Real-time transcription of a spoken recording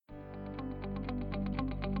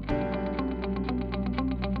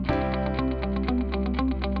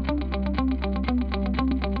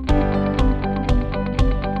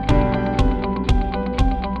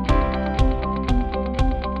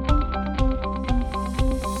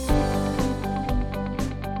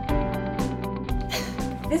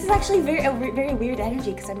This is actually very weird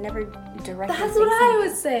energy because I've never directed. That's what I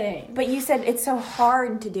was saying. But you said it's so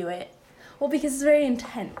hard to do it. Well, because it's very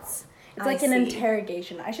intense. It's like an see.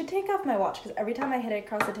 interrogation. I should take off my watch because every time I hit it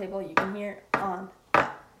across the table, you can hear on.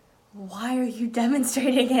 Why are you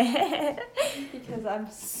demonstrating it? Because I'm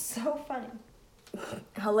so funny.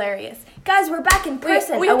 Hilarious. Guys, we're back in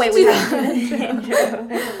person. we have to we do have to do the intro.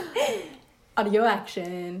 Audio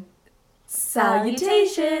action.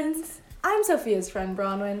 Salutations. I'm Sophia's friend,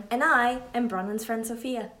 Bronwyn. And I am Bronwyn's friend,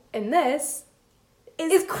 Sophia. And this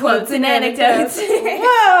is Quotes and Anecdotes.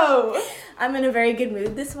 Whoa! I'm in a very good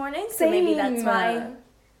mood this morning, so maybe that's Same. why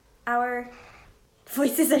our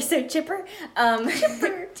voices are so chipper.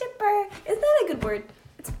 Chipper. Is that a good word?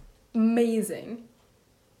 Amazing.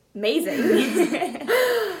 Amazing.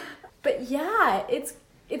 But yeah, it's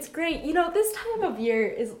great. You know, this time of year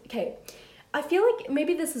is okay. I feel like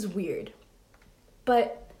maybe this is weird,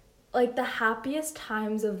 but like the happiest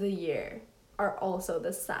times of the year are also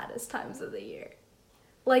the saddest times of the year.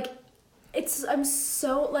 Like I'm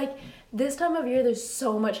so like this time of year there's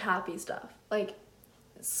so much happy stuff. Like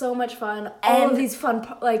so much fun. All of these fun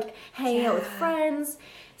like hanging out with friends,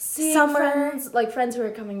 seeing friends, like friends who are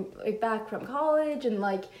coming like back from college and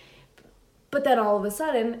like. But then all of a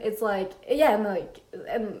sudden, it's like, yeah, and like,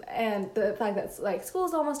 and the fact that like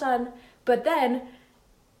school's almost done, but then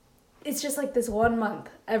it's just like this 1 month,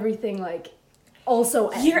 everything like also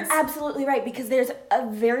ends. You're absolutely right, because there's a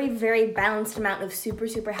very, very balanced amount of super,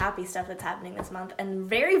 super happy stuff that's happening this month, and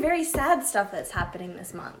very, very sad stuff that's happening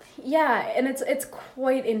this month. Yeah, and it's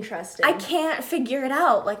quite interesting. I can't figure it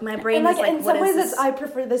out. Like my brain and, like, is like, in what some is ways, this? I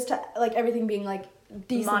prefer this to like everything being like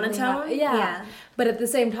decently monotone. Yeah. But at the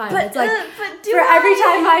same time, But, it's like but for every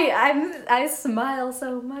time I smile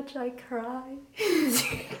so much I cry.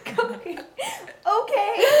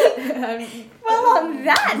 Okay. Well, on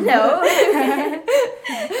that note,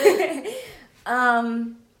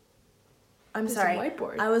 I'm There's sorry. a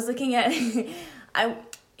whiteboard. I was looking at.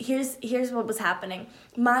 Here's what was happening.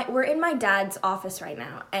 We're in my dad's office right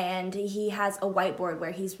now, and he has a whiteboard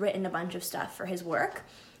where he's written a bunch of stuff for his work.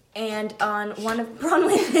 And on one of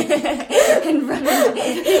Bronwyn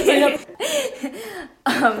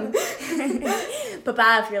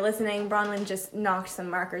Papa, if you're listening, Bronwyn just knocked some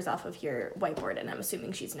markers off of your whiteboard, and I'm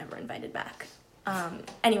assuming she's never invited back.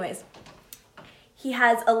 Anyways, he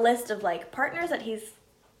has a list of like partners that he's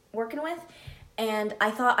working with, and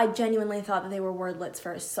I genuinely thought that they were wordlets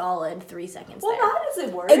for a solid 3 seconds. Well, there. that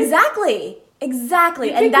is a word. Exactly.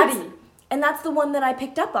 Ubiquity. And that's the one that I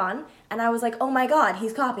picked up on, and I was like, oh my god,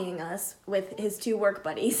 he's copying us with his 2 work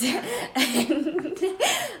buddies.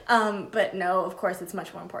 But no, of course, it's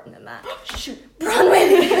much more important than that. Shoot.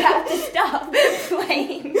 Bronwyn, you have to stop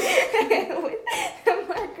playing with the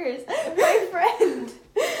markers. My friend.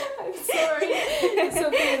 I'm sorry.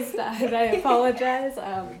 Sophia's died. I apologize.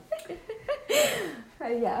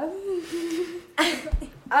 Yeah.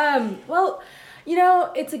 Well, you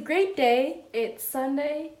know, it's a great day. It's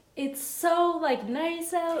Sunday. It's so like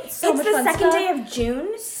nice out. It's the second day of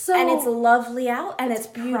June, and it's lovely out, and it's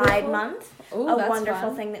Pride Month. Ooh, a that's wonderful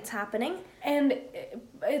fun. thing that's happening. And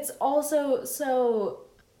it's also so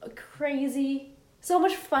crazy. So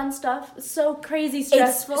much fun stuff. So crazy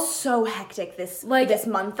stressful. It's so hectic this month.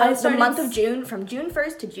 The month of June, from June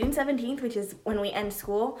 1st to June 17th, which is when we end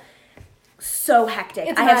school. So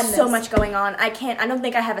hectic. I have so much going on. I don't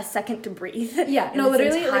think I have a second to breathe. Yeah, no,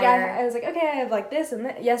 literally, like, I was like, okay, I have, like, this,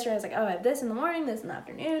 and yesterday I was like, oh, I have this in the morning, this in the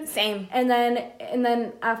afternoon. Same. And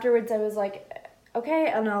then afterwards I was like, okay,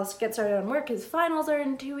 and I'll get started on work, because finals are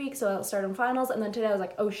in 2 weeks, so I'll start on finals, and then today I was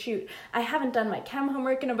like, oh, shoot, I haven't done my chem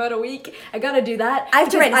homework in about a week. I gotta do that. I have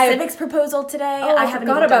to write a civics proposal today. Oh, I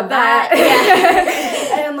forgot about that.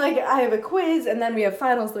 Yeah. And, like, I have a quiz, and then we have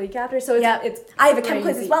finals the week after, so it's I have a chem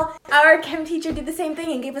quiz as well. Our chem teacher did the same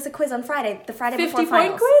thing and gave us a quiz on Friday, the Friday before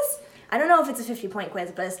finals. 50-point quiz? I don't know if it's a 50-point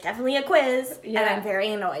quiz, but it's definitely a quiz, Yeah. and I'm very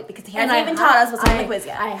annoyed because he hasn't even taught us what's on the quiz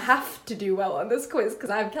yet. I have to do well on this quiz because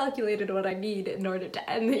I've calculated what I need in order to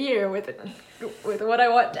end the year with what I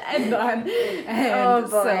want to end on, and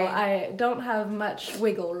so I don't have much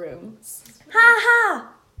wiggle room. Ha ha!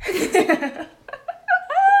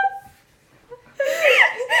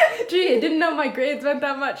 Gee, I didn't know my grades meant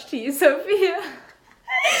that much to you, Sophia.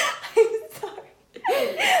 I'm sorry.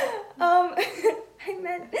 I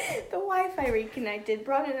meant the Wi-Fi reconnected.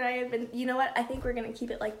 Bronwyn and I have been, you know what? I think we're going to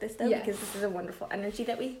keep it like this, though, because this is a wonderful energy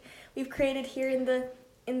that we've created here in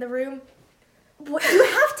the room. What, you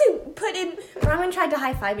have to put in... Bronwyn tried to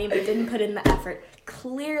high-five me, but didn't put in the effort.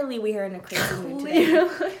 Clearly, we are in a crazy mood today.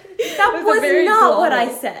 That was not what I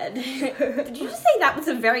said. Did you just say that was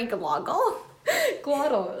a very gloggle?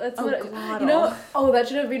 Glottal. That's glottal. You know. Oh, that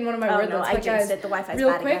should have been one of my wordlets. No, I jinxed it. The Wi-Fi's real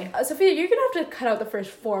bad quick, again. Sophia, you're gonna have to cut out the first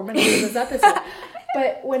 4 minutes of this episode.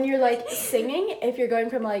 But when you're like singing, if you're going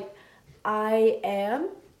from like I am,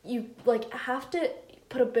 you like have to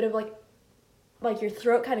put a bit of like your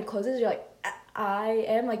throat kind of closes. You're like I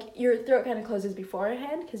am, like your throat kind of closes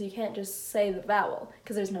beforehand because you can't just say the vowel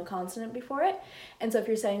because there's no consonant before it. And so if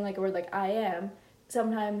you're saying like a word like I am,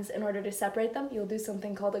 sometimes in order to separate them, you'll do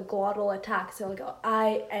something called a glottal attack. So you'll go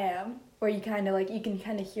I am, where you kind of like you can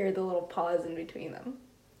kind of hear the little pause in between them,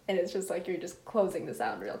 and it's just like you're just closing the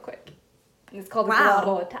sound real quick. And it's called a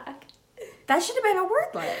glottal attack. That should have been a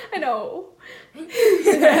wordlet. I know.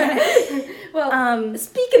 Well,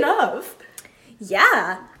 speaking of.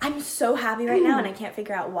 Yeah, I'm so happy right now, and I can't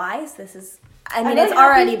figure out why. So this is, I mean, it's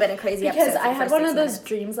already been a crazy episode. Because I had one of those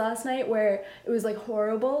dreams last night where it was like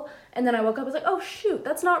horrible, and then I woke up, I was like, oh shoot,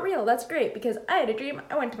 that's not real. That's great, because I had a dream.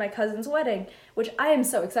 I went to my cousin's wedding, which I am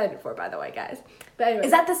so excited for, by the way, guys. But anyway,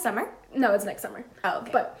 is that this summer? No, it's next summer. Oh, okay.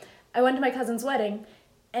 But I went to my cousin's wedding,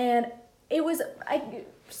 and it was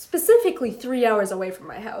specifically 3 hours away from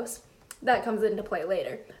my house. That comes into play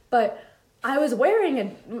later, but I was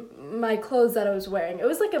wearing my clothes that I was wearing. It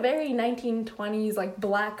was like a very 1920s, like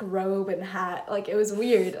black robe and hat. Like it was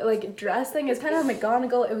weird. Like dress thing. It's kind of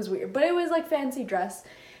McGonagall. It was weird, but it was like fancy dress,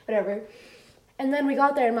 whatever. And then we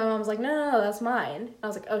got there and my mom was like, no, that's mine. And I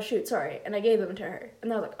was like, oh shoot, sorry. And I gave them to her.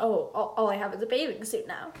 And I was like, oh, all I have is a bathing suit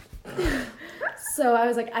now. So I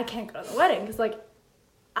was like, I can't go to the wedding because like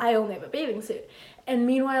I only have a bathing suit. And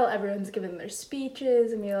meanwhile, everyone's giving their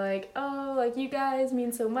speeches and be like, oh, like, you guys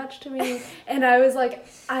mean so much to me. And I was like,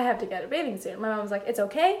 I have to get a bathing suit. And my mom was like, it's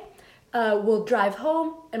okay. We'll drive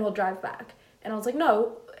home and we'll drive back. And I was like,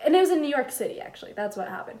 no. And it was in New York City, actually. That's what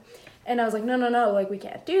happened. And I was like, no, like, we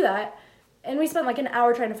can't do that. And we spent, like, an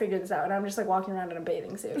hour trying to figure this out. And I'm just, like, walking around in a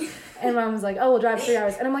bathing suit. And Mom was like, oh, we'll drive 3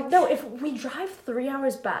 hours. And I'm like, no, if we drive 3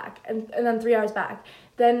 hours back and then 3 hours back,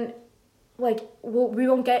 then like, we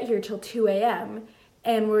won't get here till 2 a.m.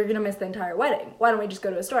 and we're gonna miss the entire wedding. Why don't we just go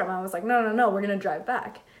to a store? Mom was like, no, we're gonna drive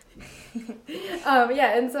back.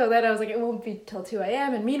 Yeah, and so then I was like, it won't be till 2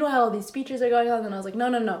 a.m. And meanwhile, all these speeches are going on, and I was like,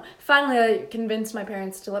 no. Finally, I convinced my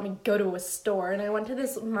parents to let me go to a store, and I went to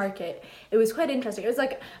this market. It was quite interesting. It was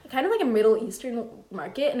like kind of like a Middle Eastern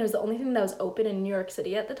market, and it was the only thing that was open in New York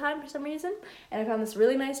City at the time for some reason. And I found this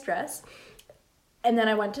really nice dress. And then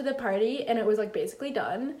I went to the party, and it was like basically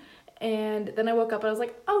done. And then I woke up and I was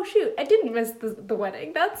like, oh shoot, I didn't miss the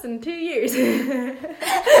wedding. That's in 2 years.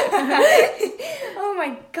 Oh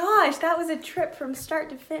my gosh, that was a trip from start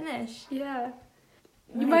to finish. Yeah.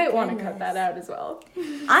 You might want to cut that out as well.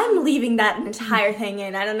 I'm leaving that entire thing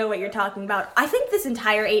in. I don't know what you're talking about. I think this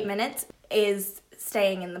entire 8 minutes is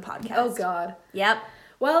staying in the podcast. Oh god. Yep.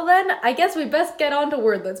 Well then, I guess we best get on to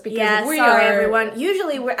wordlets because sorry everyone.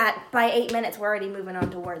 Usually by 8 minutes we're already moving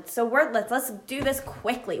on to words. So wordlets, let's do this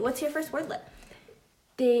quickly. What's your first wordlet?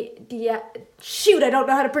 Shoot, I don't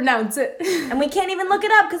know how to pronounce it. And we can't even look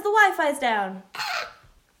it up because the Wi-Fi's down.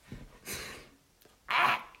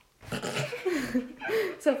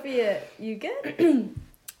 Sophia, you good?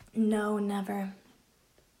 No, never.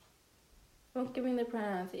 Well, give me the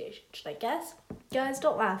pronunciation. Should I guess? Guys,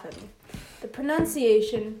 don't laugh at me. The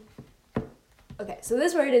pronunciation. Okay, so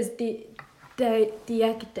this word is diactic.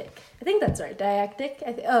 I think that's right. Diactic.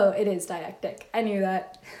 It is diactic. I knew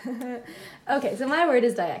that. Okay, so my word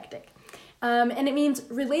is diactic, and it means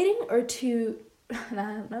relating or to.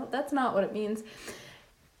 No, that's not what it means.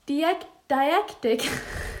 Diactic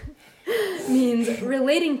means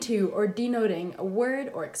relating to or denoting a word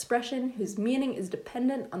or expression whose meaning is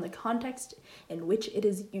dependent on the context in which it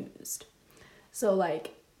is used. So,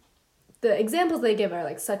 like, the examples they give are,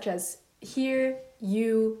 like, such as here,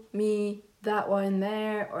 you, me, that one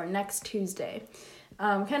there, or next Tuesday.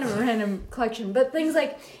 Kind of a random collection, but things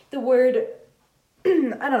like the word, I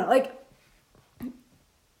don't know, like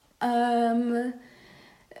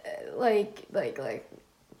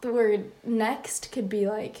the word next could be,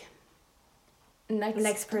 like,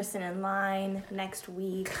 next person in line, next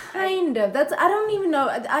week. Kind of. I don't even know.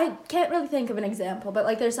 I can't really think of an example, but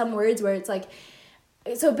like there's some words where it's like,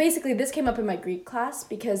 so basically this came up in my Greek class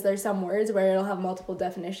because there's some words where it'll have multiple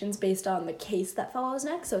definitions based on the case that follows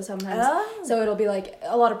next. So sometimes, so it'll be like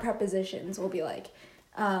a lot of prepositions will be like,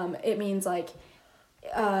 it means like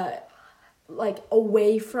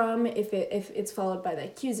away from if it's followed by the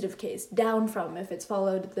accusative case, down from if it's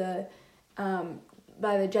followed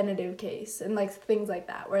by the genitive case, and like things like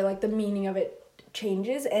that where like the meaning of it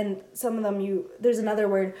changes. And some of them there's another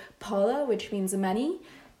word, pola, which means many,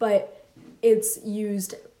 but it's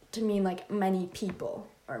used to mean like many people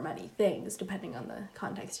or many things, depending on the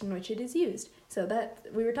context in which it is used. So that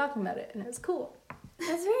we were talking about it, and it was cool.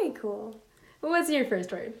 That's very cool. What's your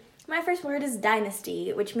first word? My first word is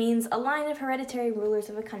dynasty, which means a line of hereditary rulers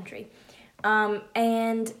of a country.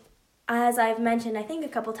 And as I've mentioned, I think a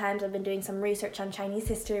couple times, I've been doing some research on Chinese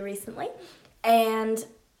history recently. And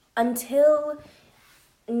until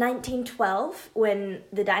 1912, when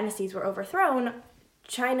the dynasties were overthrown,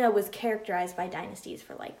 China was characterized by dynasties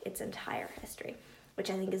for like its entire history, which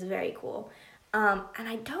I think is very cool. And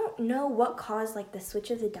I don't know what caused like the switch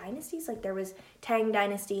of the dynasties. Like there was Tang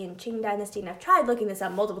Dynasty and Qing Dynasty, and I've tried looking this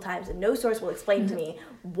up multiple times, and no source will explain to me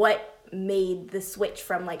what made the switch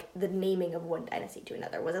from like the naming of one dynasty to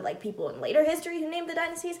another. Was it like people in later history who named the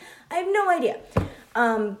dynasties? I have no idea.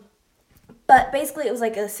 But basically it was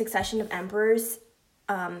like a succession of emperors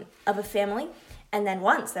of a family, and then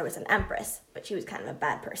once there was an empress, but she was kind of a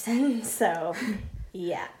bad person. So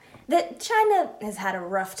yeah, that China has had a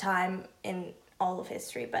rough time in all of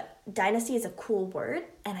history, but dynasty is a cool word,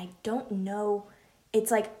 and I don't know, it's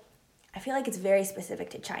like, I feel like it's very specific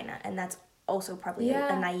to China, and that's also probably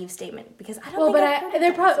a naive statement, because I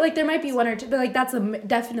don't there might be one or two, but like that's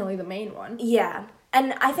definitely the main one. Yeah,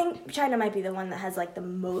 and I think China might be the one that has like the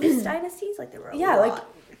most dynasties. Like there were a lot. Like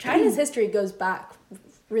China's history goes back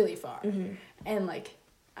really far, and like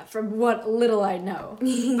from what little I know,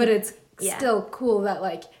 but it's still cool that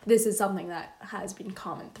like this is something that has been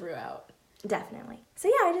common throughout. Definitely. So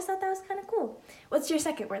yeah, I just thought that was kind of cool. What's your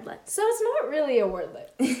second wordlet? So it's not really a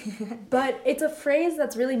wordlet, but it's a phrase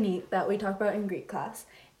that's really neat that we talk about in Greek class.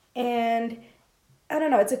 And I don't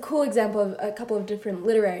know, it's a cool example of a couple of different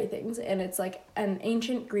literary things. And it's like an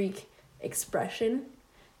ancient Greek expression.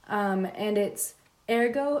 And it's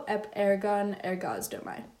ergo ep ergon ergos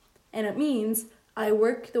domai. And it means I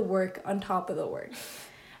work the work on top of the work.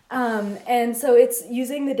 And so it's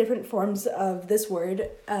using the different forms of this word,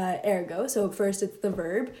 ergo. So first it's the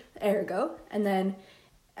verb, ergo, and then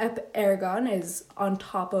ep ergon is on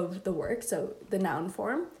top of the work, so the noun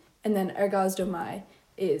form, and then ergos domai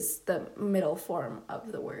is the middle form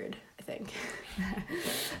of the word, I think.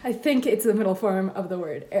 I think it's the middle form of the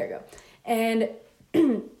word, ergo. And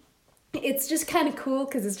it's just kind of cool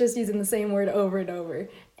because it's just using the same word over and over.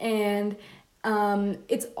 And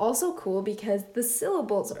it's also cool because the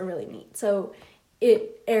syllables are really neat. So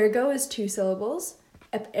ergo is 2 syllables,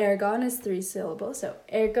 ep ergon is 3 syllables. So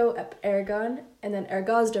ergo, ep ergon, and then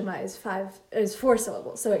ergos domai is 4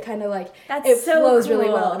 syllables. So it kind of like flows really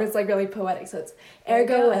well, and it's like really poetic. So it's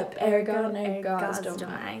ergo, ep ergon, ergos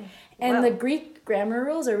domai. And the Greek grammar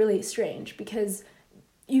rules are really strange because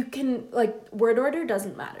you can like word order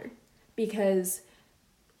doesn't matter because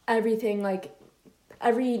everything like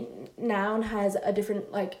every noun has a different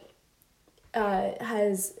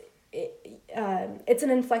it's an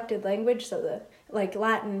inflected language, so the like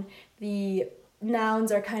Latin, the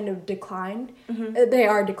nouns are kind of declined. They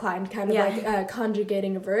are declined, kind of like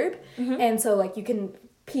conjugating a verb, and so like you can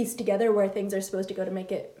piece together where things are supposed to go to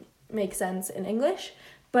make it make sense in English,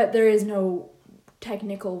 but there is no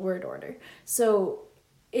technical word order, so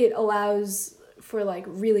it allows for like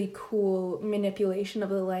really cool manipulation of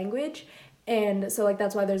the language. And so like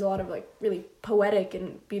that's why there's a lot of like really poetic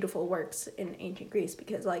and beautiful works in ancient Greece,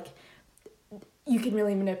 because like you can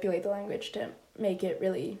really manipulate the language to make it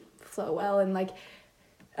really flow well. And like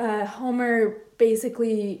Homer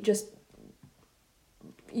basically just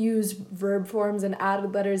used verb forms and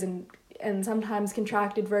added letters and sometimes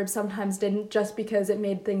contracted verbs, sometimes didn't, just because it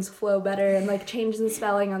made things flow better, and like changed the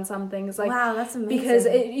spelling on some things. Like, wow, that's amazing. Because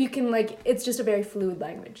you can like, it's just a very fluid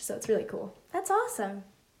language, so it's really cool. That's awesome.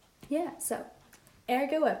 Yeah, so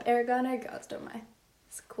ergo ep ergon ergos domai.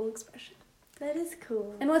 It's a cool expression. That is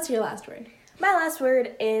cool. And what's your last word? My last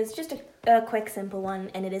word is just a quick, simple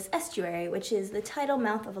one, and it is estuary, which is the tidal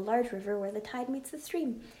mouth of a large river where the tide meets the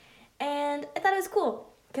stream. And I thought it was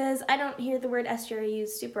cool, because I don't hear the word estuary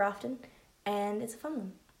used super often, and it's a fun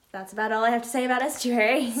one. That's about all I have to say about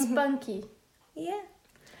estuary. Spunky. Yeah.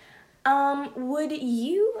 Would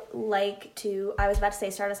you like to, I was about to say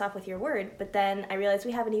start us off with your word, but then I realized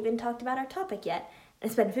we haven't even talked about our topic yet.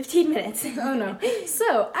 It's been 15 minutes. Oh no.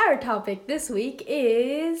 So, our topic this week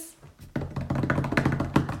is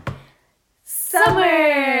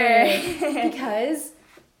summer! Because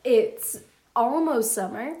it's almost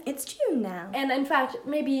summer. It's June now. And in fact,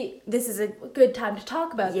 maybe this is a good time to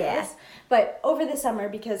talk about this. But over the summer,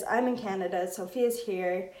 because I'm in Canada, Sophia's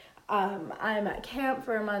here, I'm at camp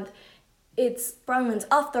for a month, Bronwyn's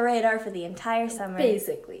off the radar for the entire summer.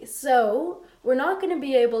 Basically. So, we're not going to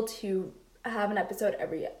be able to have an episode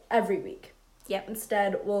every week. Yep.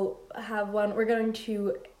 Instead, we'll have one. We're going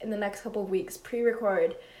to, in the next couple of weeks,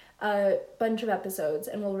 pre-record a bunch of episodes,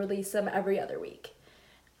 and we'll release them every other week.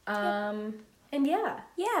 And yeah.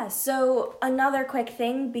 Yeah, so another quick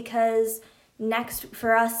thing, because next,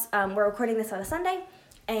 for us, we're recording this on a Sunday,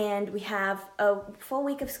 and we have a full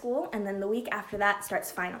week of school, and then the week after that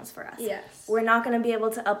starts finals for us. Yes. We're not going to be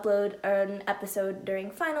able to upload an episode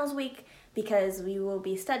during finals week, because we will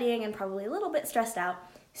be studying and probably a little bit stressed out.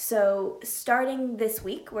 So starting this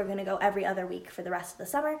week, we're going to go every other week for the rest of the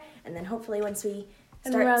summer, and then hopefully once we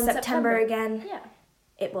start September again,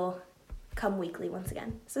 it will come weekly once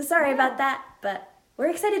again. So sorry about that, but we're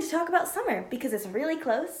excited to talk about summer because it's really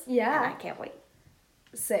close. Yeah. And I can't wait.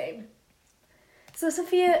 Same. So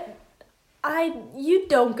Sophia, you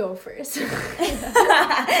don't go first.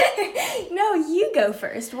 No, you go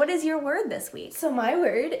first. What is your word this week? So my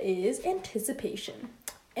word is anticipation.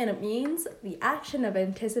 And it means the action of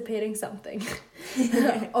anticipating something.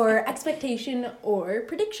 Or expectation or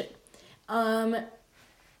prediction. Summer,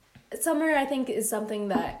 I think, is something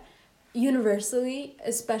that universally,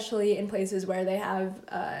 especially in places where they have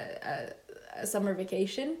a summer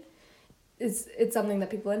vacation, it's something that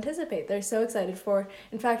people anticipate. They're so excited for.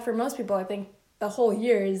 In fact, for most people, I think the whole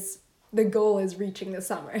year the goal is reaching the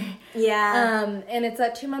summer. Yeah. And it's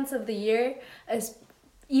that 2 months of the year,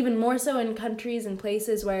 even more so in countries and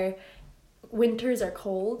places where winters are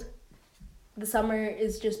cold. The summer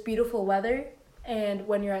is just beautiful weather, and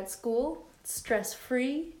when you're at school, it's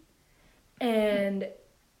stress-free, and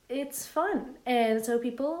it's fun, and so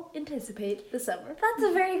people anticipate the summer. That's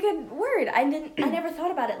a very good word. I never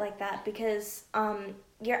thought about it like that, because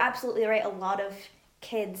you're absolutely right. A lot of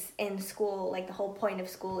kids in school, like the whole point of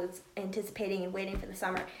school is anticipating and waiting for the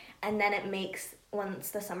summer, and then it makes, once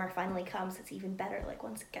the summer finally comes, it's even better. Like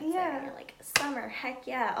once it gets there, and you're like, summer, heck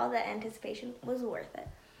yeah! All that anticipation was worth it.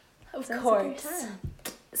 Of course.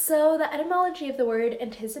 So the etymology of the word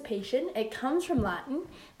anticipation, it comes from Latin,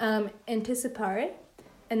 anticipare,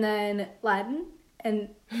 and then Latin, and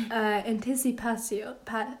anticipatio,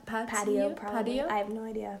 Patio, probably. patio. I have no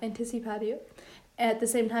idea. Anticipatio. At the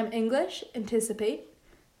same time, English, anticipate,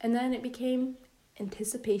 and then it became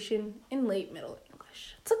anticipation in late Middle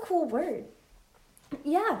English. It's a cool word.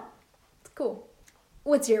 Yeah, it's cool.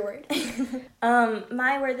 What's your word?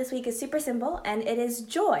 My word this week is super simple, and it is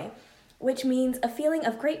joy, which means a feeling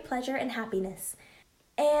of great pleasure and happiness.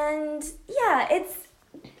 And yeah, it's,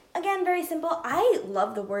 again, very simple. I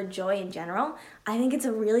love the word joy in general. I think it's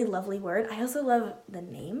a really lovely word. I also love the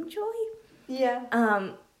name Joy. Yeah.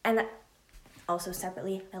 And also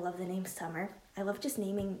separately, I love the name Summer. I love just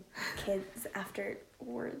naming kids after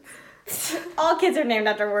words. All kids are named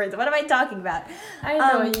after words. What am I talking about? I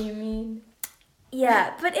know what you mean.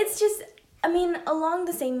 Yeah, but it's just, I mean, along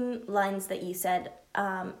the same lines that you said,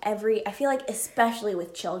 I feel like, especially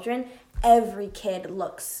with children, every kid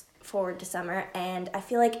looks forward to summer, and I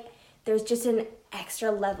feel like there's just an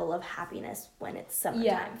extra level of happiness when it's summertime.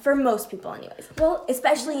 Yeah. For most people anyways. Well,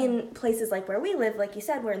 especially in places like where we live, like you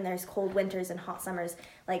said, where there's cold winters and hot summers,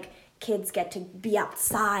 like kids get to be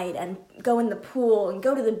outside and go in the pool and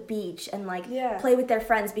go to the beach and play with their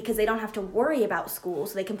friends, because they don't have to worry about school,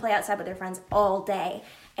 so they can play outside with their friends all day.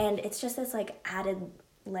 And it's just this added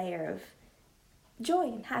layer of joy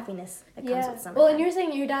and happiness that comes with summertime. Well, and you're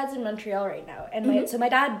saying your dad's in Montreal right now, and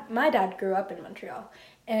my dad grew up in Montreal,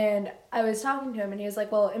 and I was talking to him, and he was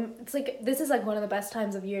like, well, it's like, this is like one of the best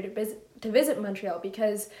times of year to visit Montreal,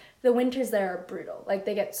 because the winters there are brutal. Like,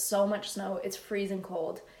 they get so much snow, it's freezing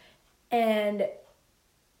cold, and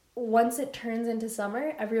once it turns into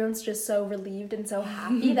summer, everyone's just so relieved and so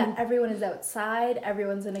happy that everyone is outside,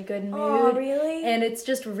 everyone's in a good mood. Oh, really? And it's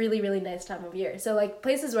just a really, really nice time of year. So, like,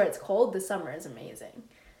 places where it's cold, the summer is amazing.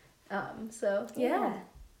 Yeah.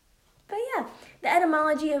 But yeah, the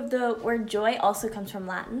etymology of the word joy also comes from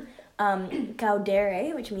Latin.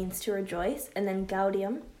 Gaudere, which means to rejoice, and then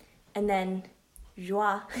gaudium, and then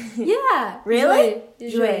joie. Yeah. Really?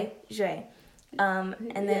 Joie.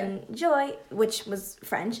 And then joy, which was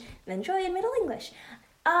French, and then joy in Middle English.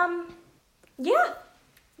 Yeah,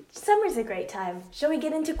 summer's a great time. Shall we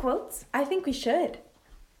get into quotes? I think we should.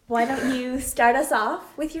 Why don't you start us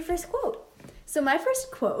off with your first quote? So my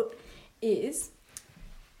first quote is,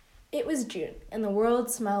 "It was June, and the world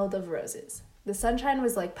smelled of roses. The sunshine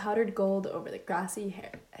was like powdered gold over the grassy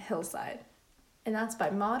hillside." And that's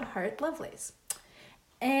by Maud Hart Lovelace.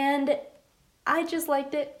 And I just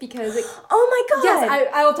liked it because it... Oh my god! Yes,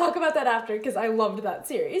 I will talk about that after, because I loved that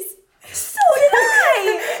series. So did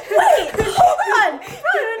I! Wait, hold on!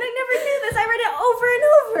 I never knew this. I read it over and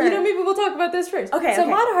over. You know, maybe we'll talk about this first. Okay, So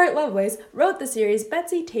Maud Hart Lovelace wrote the series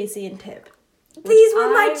Betsy, Tacy, and Tib. These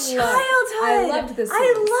were my childhood. I loved this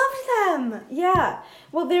series. I loved them. Yeah.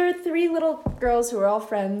 Well, there were 3 little girls who were all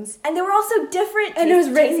friends. And they were also different. And it was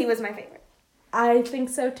written... Tacy was my favorite. I think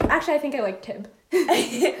so, too. Actually, I think I like Tib.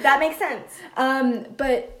 That makes sense.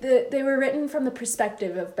 But they were written from the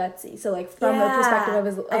perspective of Betsy. So, like, from the perspective of a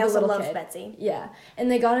little kid. I also loved Betsy. Yeah. And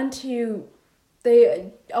they got into...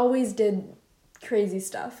 They always did crazy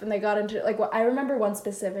stuff. And they got into... Like, I remember one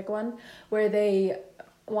specific one where they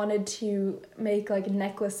wanted to make, like,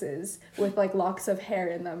 necklaces with, like, locks of hair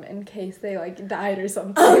in them in case they, like, died or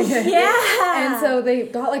something. Oh, yeah! And so they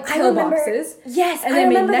got, like, pillboxes. Yes, and they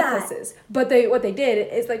made necklaces. That. But what they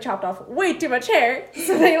did is they chopped off way too much hair.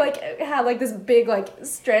 So they, like, had, like, this big, like,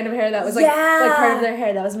 strand of hair that was, like part of their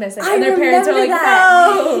hair that was missing. And their parents were like,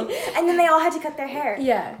 no! And then they all had to cut their hair.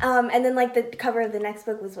 Yeah. And then, like, the cover of the next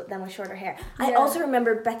book was them with shorter hair. Yeah. I also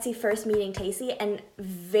remember Betsy first meeting Tacy and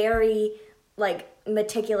very, like,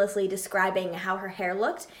 meticulously describing how her hair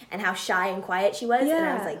looked and how shy and quiet she was. Yeah. And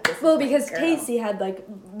I was like, this is because Tacy had, like,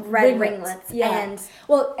 red ringlets. Yeah. And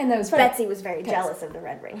that was funny. Betsy was very jealous of the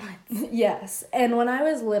red ringlets. Yes. And when I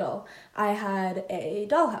was little, I had a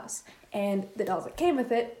dollhouse. And the dolls that came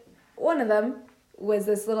with it, one of them was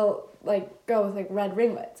this little, like, girl with, like, red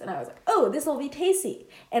ringlets. And I was like, oh, this will be Tacy.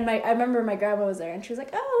 And I remember my grandma was there, and she was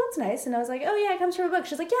like, oh, that's nice. And I was like, oh, yeah, it comes from a book.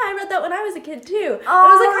 She was like, yeah, I read that when I was a kid, too. Oh,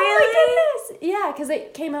 I was like, really? Oh, my goodness. Yeah, because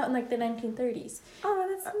it came out in, like, the 1930s. Oh,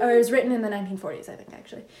 that's nice. Or it was written in the 1940s, I think,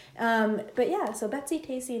 actually. But, yeah, so Betsy,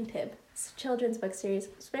 Tacy, and Tib. It's a children's book series.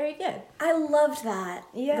 It's very good. I loved that.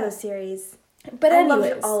 Yeah. Those series. But I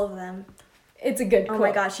loved all of them. It's a good quote. Oh,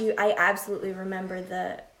 my gosh. I absolutely remember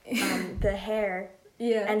the hair.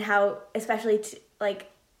 Yeah. And how, especially,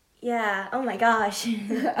 yeah, oh my gosh.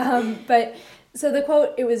 But, so the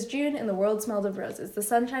quote, it was June and the world smelled of roses. The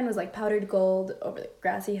sunshine was like powdered gold over the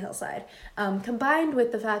grassy hillside. Combined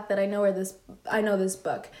with the fact that I know this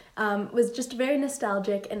book, was just very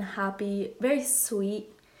nostalgic and happy, very sweet,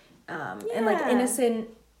 and, like, innocent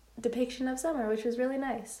depiction of summer, which was really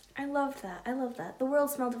nice. I loved that. The world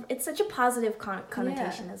smelled of, it's such a positive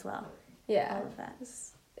connotation as well. Yeah. All of that.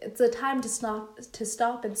 It's a time to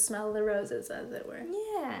stop and smell the roses, as it were.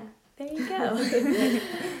 Yeah, there you go.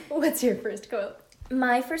 What's your first quote?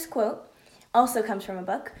 My first quote also comes from a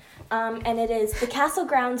book, and it is, the castle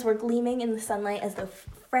grounds were gleaming in the sunlight as though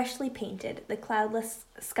freshly painted. The cloudless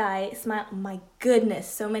sky smiled... My goodness,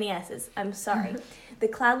 so many S's. I'm sorry. The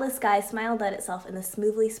cloudless sky smiled at itself in the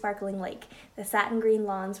smoothly sparkling lake. The satin green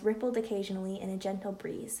lawns rippled occasionally in a gentle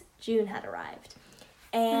breeze. June had arrived.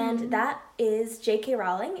 And that is J.K.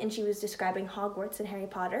 Rowling, and she was describing Hogwarts and Harry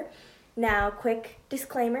Potter. Now, quick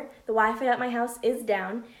disclaimer, the Wi-Fi at my house is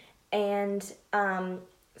down, and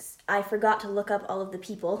I forgot to look up all of the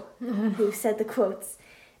people who said the quotes,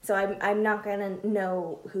 so I'm not going to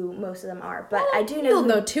know who most of them are, but I do know... You'll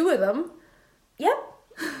know 2 of them. Yep.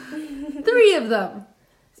 3 of them.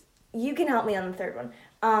 You can help me on the 3rd one.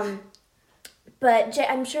 But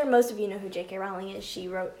I'm sure most of you know who J.K. Rowling is. She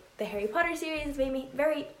wrote the Harry Potter series,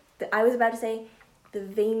 I was about to say the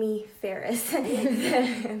Vamie Ferris,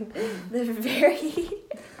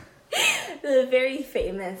 the very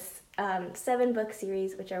famous 7-book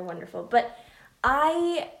series, which are wonderful. But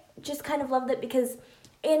I just kind of loved it because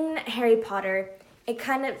in Harry Potter,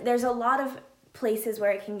 there's a lot of places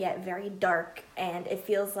where it can get very dark, and it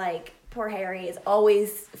feels like poor Harry is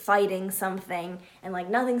always fighting something, and, like,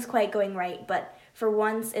 nothing's quite going right. But for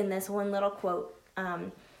once, in this one little quote,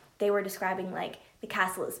 they were describing, like, the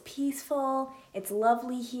castle is peaceful, it's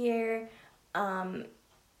lovely here, and,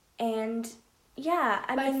 yeah,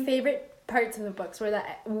 My favorite parts of the books were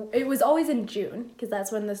that it was always in June, because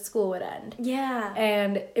that's when the school would end. Yeah.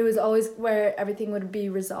 And it was always where everything would be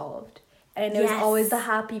resolved. And it was always the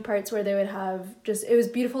happy parts where they would have it was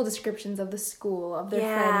beautiful descriptions of the school, of their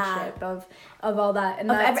friendship, of all that. And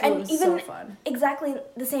that was so fun. Exactly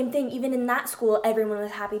the same thing. Even in that school, everyone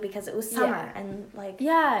was happy because it was summer. And, like...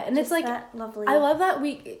 Yeah, and it's, like... That lovely... I love that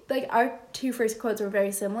our 2 first quotes were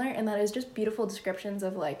very similar, and that is just beautiful descriptions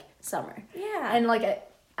of, like, summer. Yeah. And, like,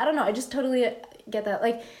 I don't know, I just totally get that.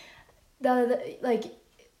 Like,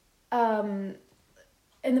 in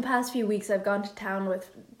the past few weeks, I've gone to town with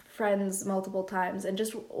friends multiple times and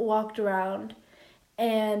just walked around,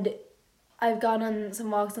 and I've gone on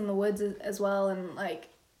some walks in the woods as well, and, like,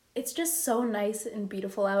 it's just so nice and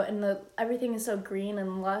beautiful out, and everything is so green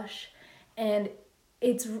and lush, and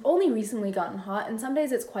it's only recently gotten hot, and some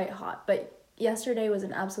days it's quite hot, but yesterday was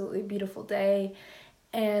an absolutely beautiful day,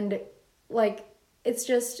 and, like, it's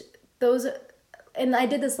just those and I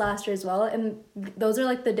did this last year as well, and those are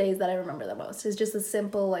like the days that I remember the most. It's just a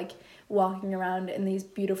simple like walking around in these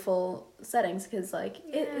beautiful settings, because like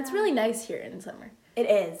it's really nice here in summer. It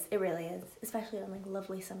is. It really is, especially on like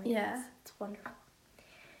lovely summer days. Yeah, it's wonderful.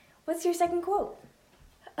 What's your second quote?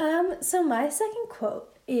 So my second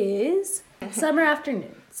quote is summer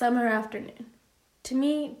afternoon. Summer afternoon. To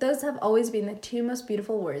me, those have always been the two most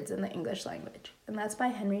beautiful words in the English language, and that's by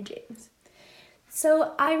Henry James.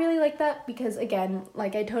 So I really like that because, again,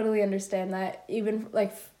 like I totally understand that even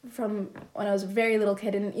like from when I was a very little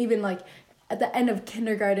kid, and even like at the end of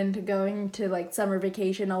kindergarten to going to like summer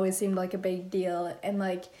vacation always seemed like a big deal, and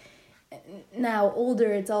like now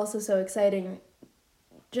older, it's also so exciting.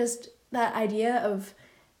 Just that idea of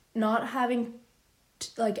not having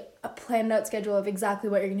like a planned out schedule of exactly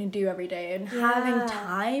what you're going to do every day, and having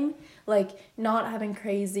time, like not having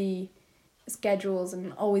crazy schedules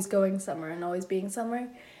and always going somewhere and always being somewhere.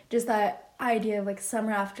 Just that idea of like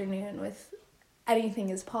summer afternoon with anything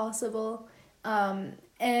is possible.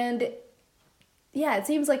 And yeah, it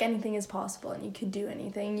seems like anything is possible, and you could do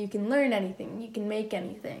anything, you can learn anything, you can make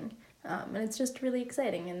anything. And it's just really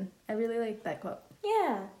exciting, and I really like that quote.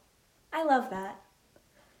 Yeah, I love that.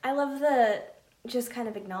 I love the just kind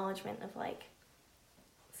of acknowledgement of like,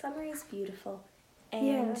 summer is beautiful,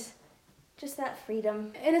 and just that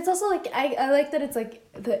freedom. And it's also like, I like that it's like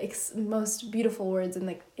the most beautiful words in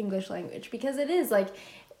the English language, because it is like,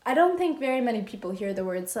 I don't think very many people hear the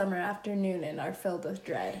word summer afternoon and are filled with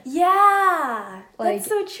dread. Yeah, like, that's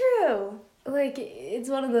so true. Like, it's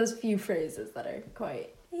one of those few phrases that are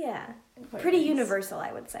quite pretty nice. Universal,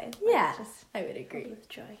 I would say. Yeah, just I would agree. With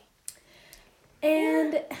joy.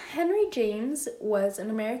 And Henry James was an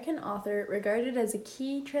American author regarded as a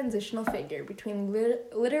key transitional figure between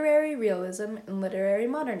literary realism and literary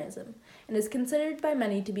modernism, and is considered by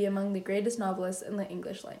many to be among the greatest novelists in the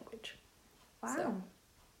English language. Wow. So,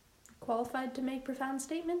 qualified to make profound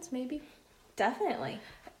statements, maybe? Definitely.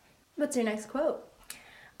 What's your next quote?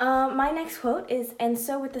 My next quote is, "And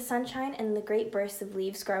so with the sunshine and the great bursts of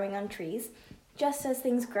leaves growing on trees, just as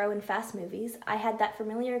things grow in fast movies, I had that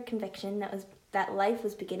familiar conviction that life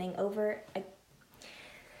was beginning over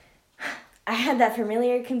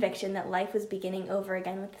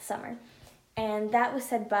again with the summer." And that was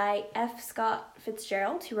said by F. Scott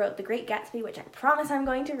Fitzgerald, who wrote The Great Gatsby, which I promise I'm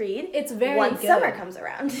going to read. It's very once good. Summer comes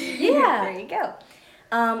around. Yeah. There you go.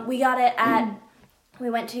 We got it we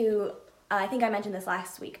went to, I think I mentioned this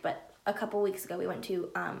last week, but a couple weeks ago we went to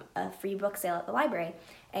a free book sale at the library,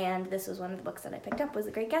 and this was one of the books that I picked up, was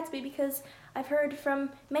The Great Gatsby, because I've heard from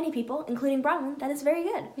many people, including Bronwyn, that it's very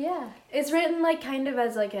good. Yeah. It's written like kind of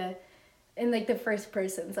as like in like the first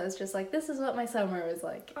person, so it's just like, this is what my summer was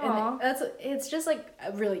like. Aww. And it's just like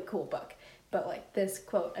a really cool book. But like this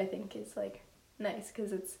quote I think is like nice,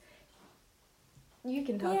 because it's, you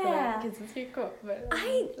can talk about it because it's your quote. But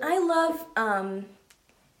I love,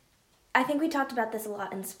 I think we talked about this a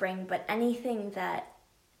lot in spring, but anything that,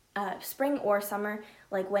 spring or summer,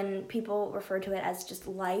 like when people refer to it as just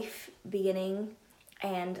life beginning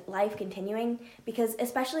and life continuing, because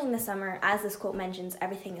especially in the summer, as this quote mentions,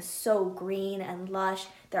 everything is so green and lush.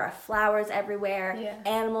 There are flowers everywhere,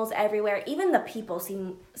 animals everywhere. Even the people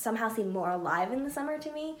somehow seem more alive in the summer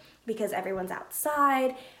to me, because everyone's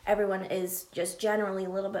outside, everyone is just generally a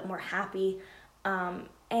little bit more happy,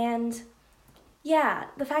 and yeah,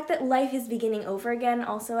 the fact that life is beginning over again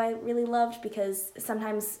also I really loved, because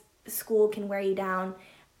sometimes school can wear you down,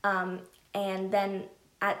 and then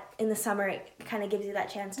in the summer it kind of gives you that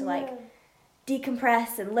chance to like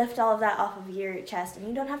decompress and lift all of that off of your chest, and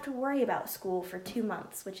you don't have to worry about school for 2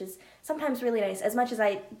 months, which is sometimes really nice. As much as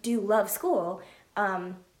I do love school,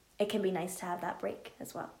 it can be nice to have that break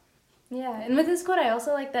as well. Yeah, and with this quote, I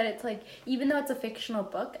also like that it's like, even though it's a fictional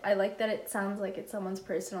book, I like that it sounds like it's someone's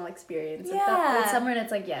personal experience. Yeah. It's summer, and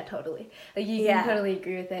it's like, yeah, totally. Like, you can totally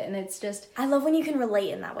agree with it, and it's just... I love when you can relate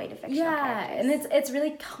in that way to fictional characters. And it's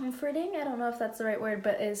really comforting. I don't know if that's the right word,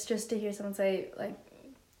 but it's just to hear someone say, like,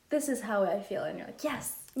 this is how I feel, and you're like,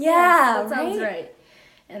 yes. Yeah, that sounds right.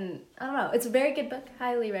 And I don't know, it's a very good book.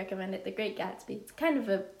 Highly recommend it. The Great Gatsby. It's kind of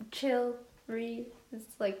a chill read. It's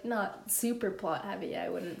like not super plot heavy, I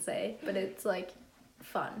wouldn't say, but it's like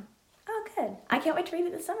fun. Oh, good. I can't wait to read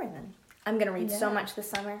it this summer then. I'm going to read so much this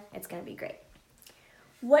summer. It's going to be great.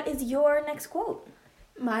 What is your next quote?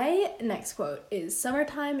 My next quote is,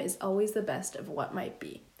 "Summertime is always the best of what might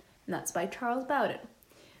be." And that's by Charles Bowden.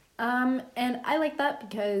 And I like that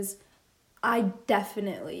because I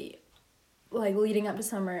definitely, like, leading up to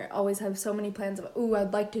summer, always have so many plans of, ooh,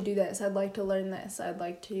 I'd like to do this, I'd like to learn this, I'd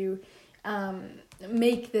like to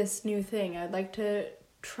make this new thing, I'd like to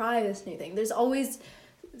try this new thing. There's always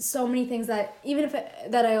so many things that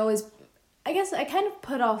that I always, I guess I kind of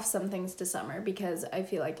put off some things to summer because I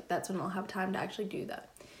feel like that's when I'll have time to actually do that.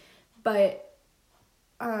 But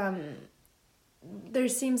there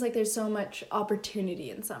seems like there's so much opportunity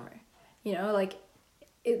in summer, you know, like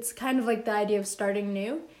it's kind of like the idea of starting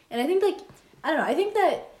new. And I think like, I don't know, I think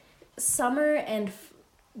that summer and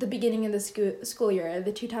the beginning of the school year are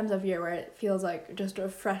the two times of year where it feels like just a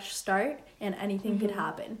fresh start and anything could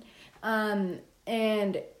happen. And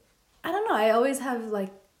I don't know, I always have like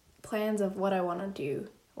plans of what I want to do,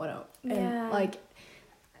 and like,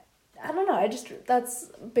 I don't know, that's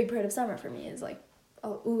a big part of summer for me is like, I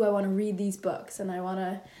want to read these books and I want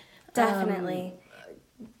to... Definitely.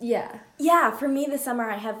 Yeah. Yeah, for me this summer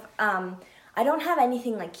I have, I don't have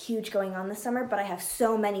anything like huge going on this summer, but I have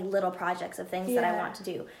so many little projects of things that I want to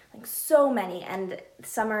do. Like so many, and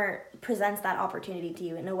summer presents that opportunity to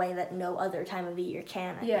you in a way that no other time of the year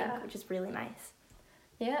can, I think, which is really nice.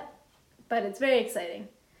 Yeah, but it's very exciting.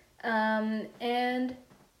 And...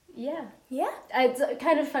 Yeah. It's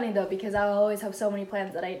kind of funny though because I'll always have so many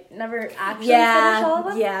plans that I never actually finish all of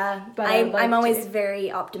them. Yeah. But I'm always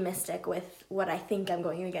very optimistic with what I think I'm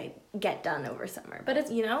going to get done over summer. But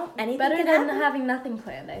it's, you know, anything better can than happen. having nothing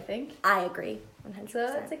planned, I think. I agree. 100%.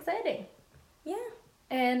 So it's exciting. Yeah.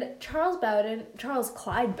 And Charles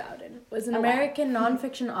Clyde Bowden was an American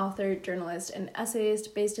nonfiction author, journalist, and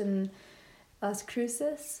essayist based in Las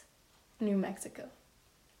Cruces, New Mexico.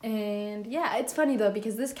 And yeah, it's funny though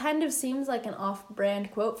because this kind of seems like an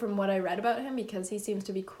off-brand quote from what I read about him because he seems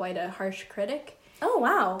to be quite a harsh critic. Oh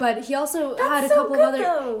wow! But he also had a couple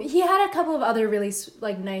of other really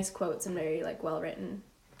like nice quotes and very like well written.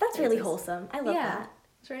 That's really wholesome. I love that.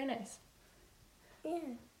 It's very nice. Yeah.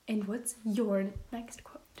 And what's your next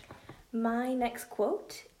quote? My next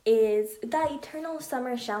quote is "The eternal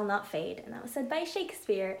summer shall not fade," and that was said by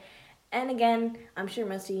Shakespeare. And again, I'm sure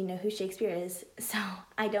most of you know who Shakespeare is, so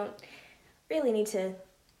I don't really need to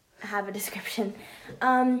have a description.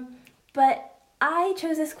 But I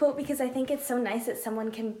chose this quote because I think it's so nice that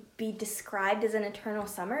someone can be described as an eternal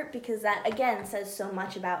summer, because that, again, says so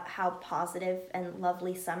much about how positive and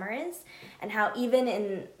lovely summer is, and how even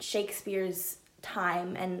in Shakespeare's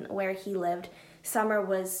time and where he lived, summer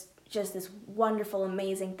was just this wonderful,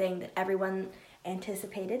 amazing thing that everyone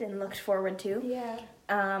anticipated and looked forward to. Yeah.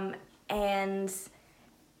 And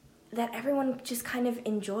that everyone just kind of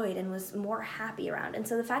enjoyed and was more happy around. And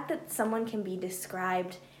so the fact that someone can be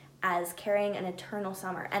described as carrying an eternal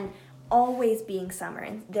summer and always being summer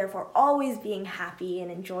and therefore always being happy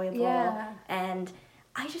and enjoyable, and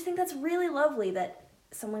I just think that's really lovely that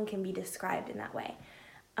someone can be described in that way.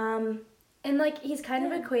 And like he's kind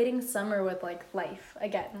of equating summer with like life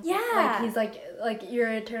again. Yeah. Like he's like your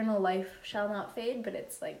eternal life shall not fade, but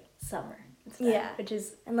it's like summer. Yeah, which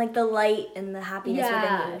is, and like the light and the happiness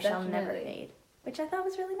within you shall never fade, which I thought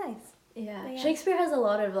was really nice. Yeah, Shakespeare has a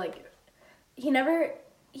lot of like,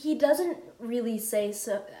 he doesn't really say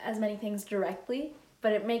as many things directly,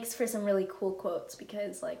 but it makes for some really cool quotes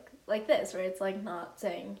because like this, where it's like not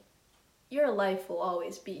saying, your life will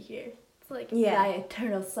always be here. It's like, thy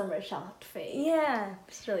eternal summer shall not fade. Yeah,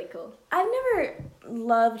 it's really cool. I've never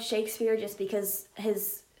loved Shakespeare just because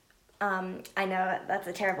his. I know that's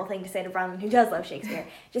a terrible thing to say to Bronwyn, who does love Shakespeare,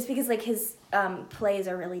 just because like his plays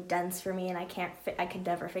are really dense for me, and I could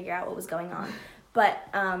never figure out what was going on. But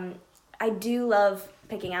I do love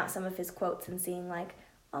picking out some of his quotes and seeing like,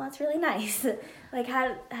 oh, that's really nice. Like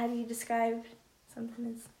how do you describe something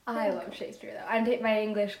as? I love Shakespeare though. I'm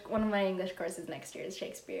one of my English courses next year is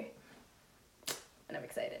Shakespeare, and I'm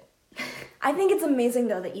excited. I think it's amazing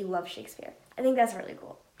though that you love Shakespeare. I think that's really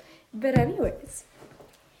cool. But anyways.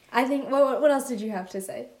 I think, what else did you have to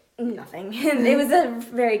say? Nothing. It was a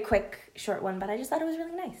very quick, short one, but I just thought it was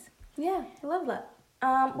really nice. Yeah, I love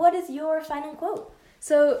that. What is your final quote?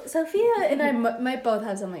 So, Sophia and I might both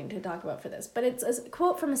have something to talk about for this, but it's a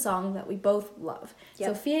quote from a song that we both love.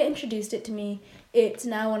 Yep. Sophia introduced it to me. It's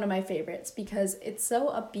now one of my favorites because it's so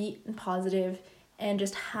upbeat and positive and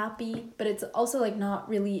just happy, but it's also like not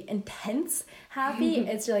really intense happy.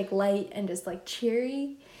 It's like light and just like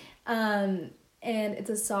cheery. And it's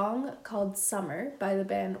a song called Summer by the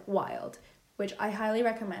band Wild, which I highly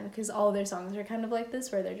recommend because all of their songs are kind of like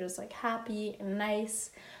this, where they're just like happy and nice.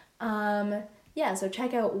 So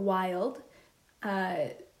check out Wild.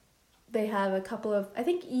 They have a couple of, I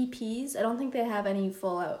think, EPs. I don't think they have any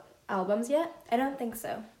full out albums yet. I don't think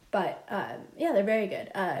so. But they're very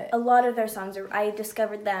good. A lot of their songs I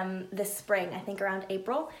discovered them this spring, I think around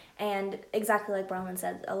April, and exactly like Bronwyn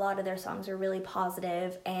said, a lot of their songs are really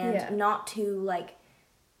positive and not too like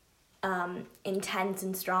intense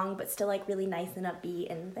and strong, but still like really nice and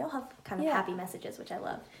upbeat, and they all have kind of happy messages, which I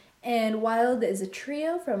love. And Wild is a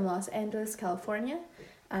trio from Los Angeles, California,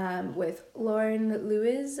 with Lauren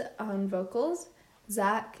Lewis on vocals,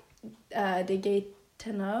 Zach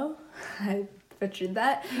DeGaetano, I butchered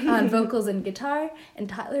that, on vocals and guitar, and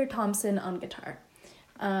Tyler Thompson on guitar.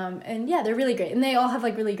 And yeah, they're really great, and they all have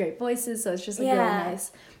like really great voices, so it's just like really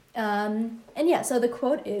nice. And yeah, so the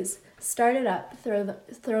quote is, "Start it up,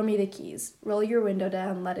 throw me the keys, roll your window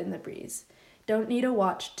down, let in the breeze. Don't need a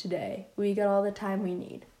watch today, we got all the time we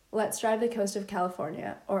need. Let's drive the coast of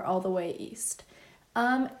California or all the way east."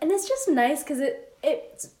 And it's just nice because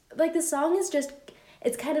it's like the song is just,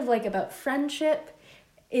 it's kind of like about friendship.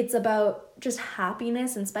 It's about just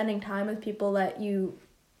happiness and spending time with people that you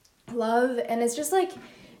love. And it's just like,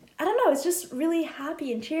 I don't know, it's just really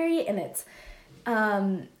happy and cheery. And it's,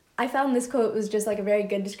 I found this quote was just like a very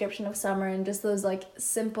good description of summer and just those like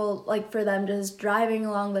simple, like for them just driving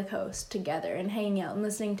along the coast together and hanging out and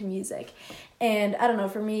listening to music. And I don't know,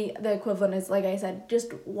 for me, the equivalent is, like I said,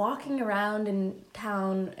 just walking around in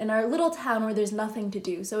town, in our little town where there's nothing to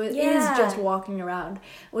do. So it is just walking around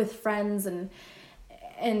with friends and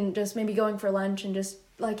just maybe going for lunch and just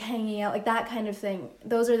like hanging out, like that kind of thing.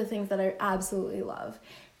 Those are the things that I absolutely love.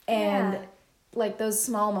 And like those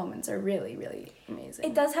small moments are really, really amazing.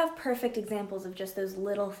 It does have perfect examples of just those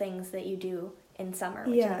little things that you do in summer,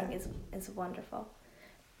 which I think is wonderful.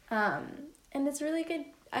 And it's really good.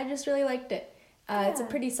 I just really liked it. It's a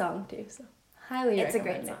pretty song too, so highly recommend it. It's a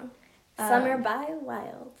great song. Summer by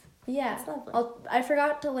Wild. Yeah. It's lovely. I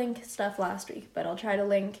forgot to link stuff last week, but I'll try to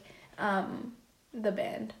link the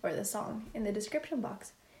band or the song in the description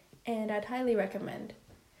box. And I'd highly recommend.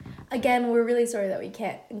 Again, we're really sorry that we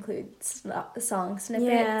can't include song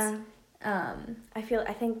snippets. Yeah. I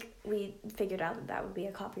think we figured out that would be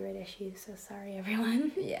a copyright issue, so sorry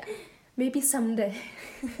everyone. Yeah. Maybe someday.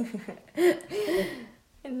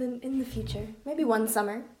 In the future. Maybe one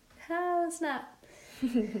summer. Oh, snap.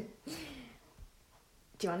 Do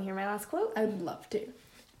you want to hear my last quote? I'd love to.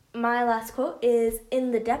 My last quote is,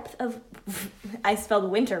 "In the depth of..." I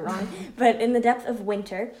spelled winter wrong. But "in the depth of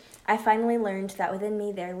winter, I finally learned that within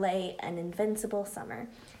me there lay an invincible summer."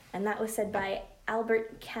 And that was said by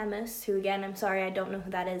Albert Camus, who, again, I'm sorry, I don't know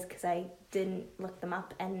who that is because I didn't look them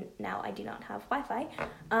up and now I do not have Wi-Fi.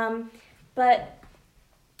 But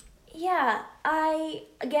yeah,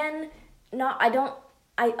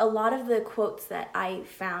 a lot of the quotes that I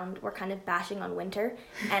found were kind of bashing on winter,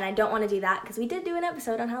 and I don't want to do that because we did do an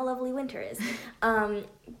episode on how lovely winter is.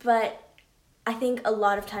 But I think a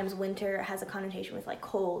lot of times winter has a connotation with like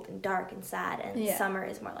cold and dark and sad, and summer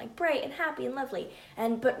is more like bright and happy and lovely.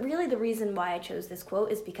 But really the reason why I chose this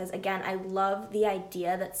quote is because, again, I love the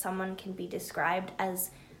idea that someone can be described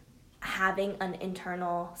as having an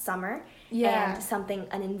internal summer and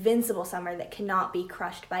an invincible summer that cannot be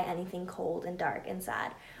crushed by anything cold and dark and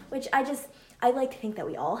sad, which I like to think that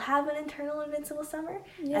we all have an internal invincible summer.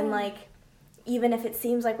 And like, even if it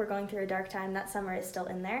seems like we're going through a dark time, that summer is still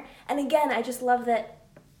in there. And again, I just love that,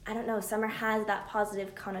 I don't know, summer has that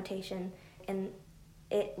positive connotation and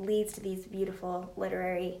it leads to these beautiful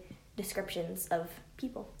literary descriptions of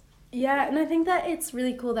people. Yeah, and I think that it's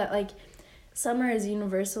really cool that like summer is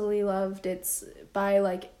universally loved. It's by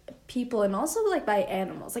like people and also like by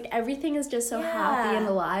animals. Like everything is just so happy and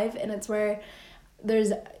alive, and it's where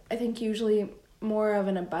there's, I think, usually more of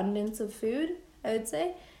an abundance of food, I would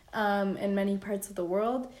say, in many parts of the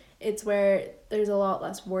world. It's where there's a lot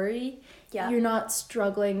less worry. Yeah. You're not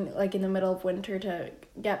struggling like in the middle of winter to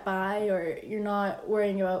get by, or you're not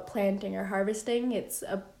worrying about planting or harvesting. It's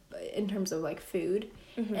in terms of like food.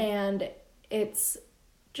 Mm-hmm. And it's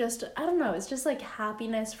just, I don't know, it's just like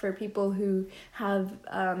happiness for people who have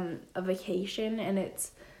a vacation, and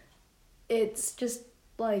it's just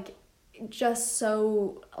like just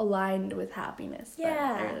so aligned with happiness. Yeah.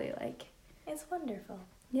 That I really like. It's wonderful.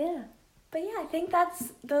 Yeah. But yeah, I think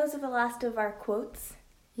those are the last of our quotes.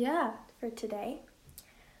 Yeah. For today.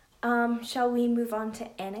 Shall we move on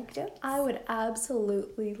to anecdotes? I would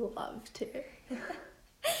absolutely love to.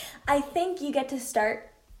 I think you get to start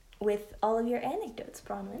with all of your anecdotes,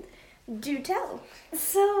 Bronwyn. Do tell.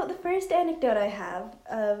 So the first anecdote I have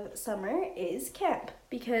of summer is camp,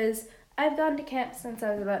 because I've gone to camp since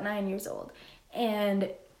I was about 9 years old,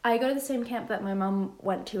 and I go to the same camp that my mom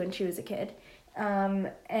went to when she was a kid,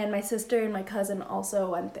 and my sister and my cousin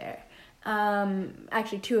also went there.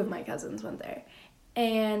 Actually, 2 of my cousins went there,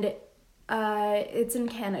 and it's in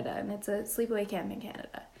Canada, and it's a sleepaway camp in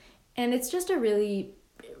Canada, and it's just a really,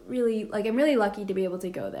 like, I'm really lucky to be able to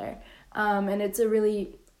go there. And it's a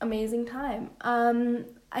really amazing time.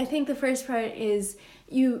 I think the first part is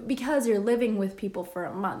because you're living with people for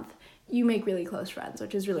a month, you make really close friends,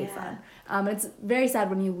 which is really fun. It's very sad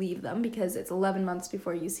when you leave them because it's 11 months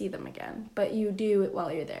before you see them again, but you do it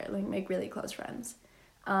while you're there, like make really close friends.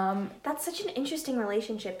 That's such an interesting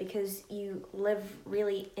relationship because you live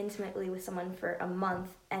really intimately with someone for a month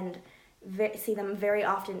and see them very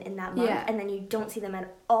often in that month, and then you don't see them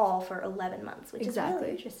at all for 11 months, which is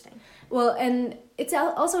really interesting. Well, and it's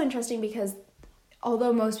also interesting because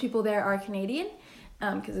although most people there are Canadian,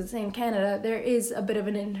 because it's in Canada, there is a bit of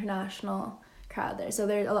an international crowd there. So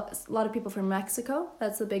there's a lot of people from Mexico.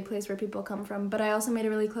 That's the big place where people come from. But I also made a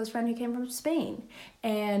really close friend who came from Spain.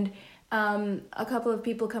 And a couple of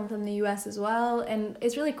people come from the US as well. And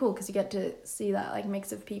it's really cool because you get to see that like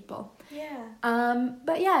mix of people. Yeah.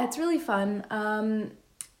 But yeah, it's really fun.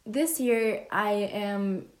 This year I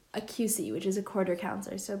am a QC, which is a quarter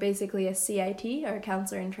counselor. So basically a CIT, or a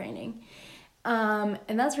counselor in training. And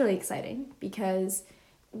that's really exciting because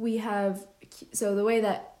we have, so the way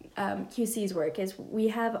that QCs work is we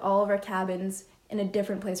have all of our cabins in a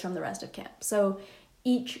different place from the rest of camp. So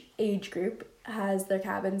each age group has their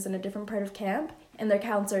cabins in a different part of camp, and their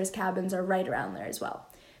counselors' cabins are right around there as well.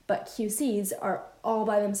 But QCs are all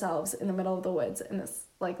by themselves in the middle of the woods in this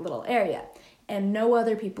like little area, and no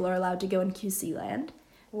other people are allowed to go in QC land.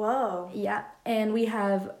 Whoa. Yeah, and we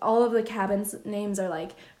have all of the cabins' names are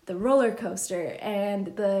like the roller coaster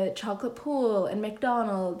and the chocolate pool and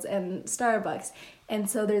McDonald's and Starbucks. And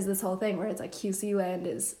so there's this whole thing where it's like QC land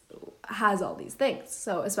has all these things.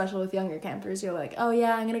 So especially with younger campers, you're like, oh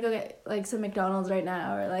yeah, I'm gonna go get like some McDonald's right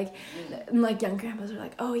now, or like younger campers are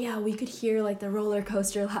like, oh yeah, we could hear like the roller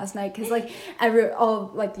coaster last night, because like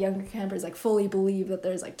all like the younger campers like fully believe that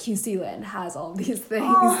there's like QC land has all these things.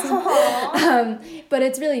 But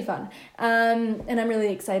it's really fun, and I'm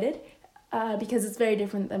really excited because it's very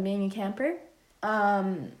different than being a camper.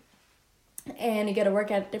 And you get to work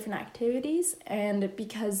at different activities, and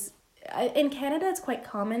because in Canada it's quite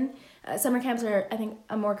common. Summer camps are, I think,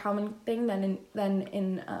 a more common thing than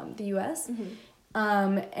in the US.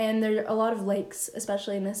 Mm-hmm. And there are a lot of lakes,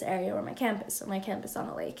 especially in this area where my camp is. So my camp is on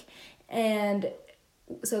a lake, and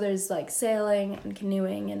so there's like sailing and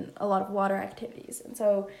canoeing and a lot of water activities. And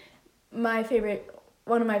so one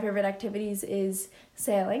of my favorite activities is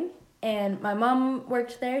sailing. And my mom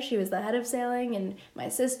worked there. She was the head of sailing, and my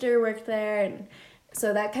sister worked there, and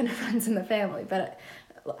so that kind of runs in the family. But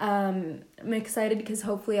I'm excited because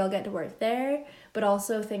hopefully I'll get to work there. But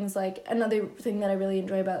also things like, another thing that I really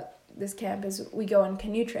enjoy about this camp is we go on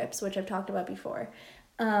canoe trips, which I've talked about before.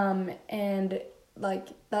 And like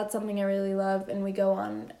that's something I really love. And we go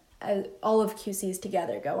on, all of QCs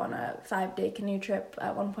together go on a 5-day canoe trip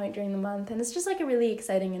at one point during the month, and it's just like a really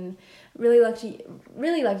exciting and really lucky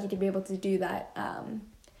to be able to do that,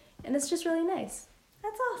 and it's just really nice.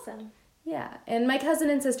 That's awesome. Yeah, and my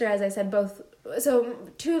cousin and sister, as I said, so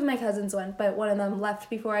 2 of my cousins went, but one of them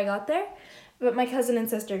left before I got there. But my cousin and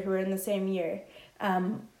sister, who were in the same year,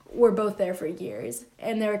 were both there for years,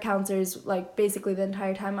 and they were counselors like basically the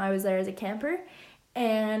entire time I was there as a camper,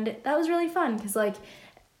 and that was really fun because like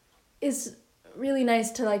it's really nice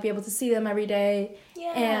to like be able to see them every day.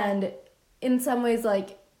 Yeah. And in some ways,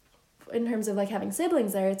 like in terms of like having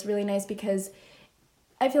siblings there, it's really nice because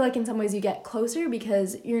I feel like in some ways you get closer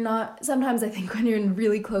because you're not, sometimes I think when you're in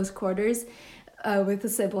really close quarters with a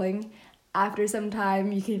sibling, after some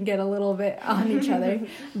time you can get a little bit on each other.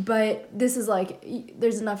 But this is like,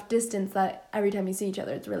 there's enough distance that every time you see each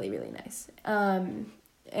other, it's really, really nice.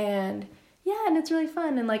 And yeah, and it's really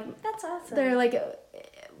fun. And like, that's awesome. They're like,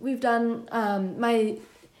 we've done, my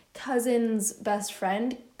cousin's best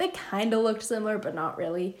friend, they kind of looked similar, but not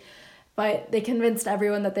really. But they convinced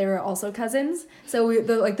everyone that they were also cousins. So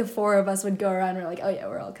the 4 of us would go around and we're like, oh yeah,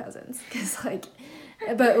 we're all cousins. Cause like,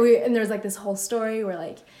 and there was like this whole story where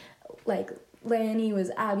like Lanny was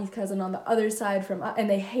Abby's cousin on the other side and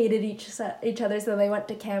they hated each other. So they went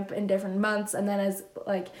to camp in different months. And then as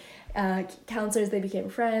like, counselors, they became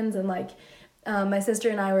friends, and like, my sister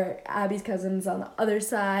and I were Abby's cousins on the other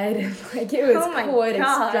side, and like it was quite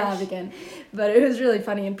extravagant, but it was really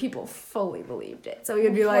funny, and people fully believed it. So we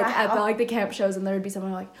would be like at the camp shows, and there would be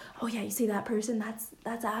someone like, "Oh yeah, you see that person?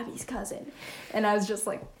 That's Abby's cousin," and I was just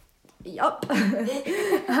like, "Yup." It's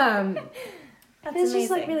amazing.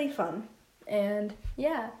 Just like really fun, and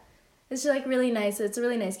yeah, it's just like really nice. It's a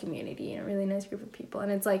really nice community and a really nice group of people,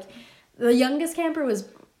 and it's like the youngest camper was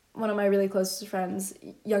one of my really close friends'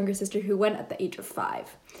 younger sister who went at the age of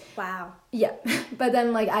 5. Wow. Yeah. But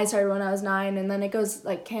then, like, I started when I was 9, and then it goes,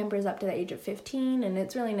 like, campers up to the age of 15, and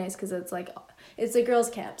it's really nice because it's, like, it's a girls'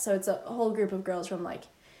 camp, so it's a whole group of girls from, like,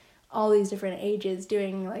 all these different ages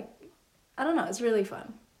doing, like, I don't know, it's really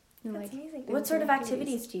fun. And, that's amazing. What sort of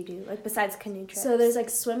activities do you do, like, besides canoe trips? So there's, like,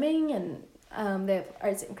 swimming, and they have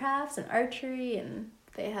arts and crafts and archery, and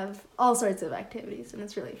they have all sorts of activities, and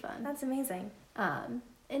it's really fun. That's amazing. And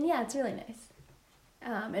yeah, it's really nice.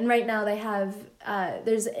 And right now they have,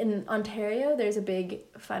 there's in Ontario, there's a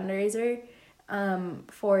big fundraiser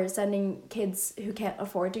for sending kids who can't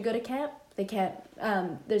afford to go to camp. They can't,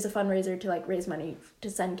 there's a fundraiser to, like, raise money to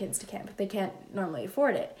send kids to camp. They can't normally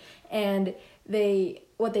afford it. And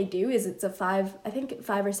what they do is it's a 5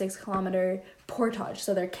 or 6 kilometer portage.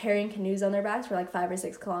 So they're carrying canoes on their backs for, like, 5 or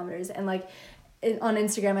 6 kilometers. And, like, on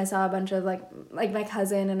Instagram I saw a bunch of, like my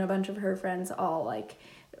cousin and a bunch of her friends all, like,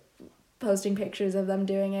 posting pictures of them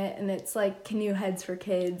doing it, and it's, like, canoe heads for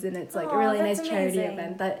kids, and it's, like, a really nice charity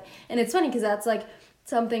event. And it's funny because that's, like,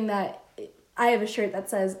 something that I have a shirt that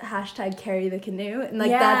says #carrythecanoe, and,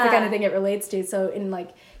 like, that's the kind of thing it relates to. So in,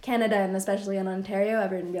 like, Canada and especially in Ontario,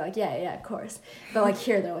 everyone would be like, yeah, of course. But, like,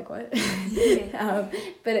 here they're like, what?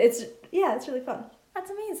 But it's really fun.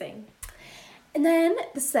 That's amazing. And then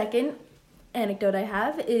the second anecdote I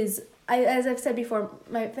have is, as I've said before,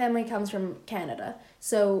 my family comes from Canada,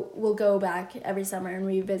 so we'll go back every summer and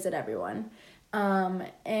we visit everyone.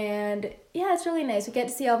 And yeah, it's really nice. We get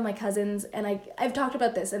to see all of my cousins, and I've talked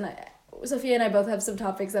about this, and Sophia and I both have some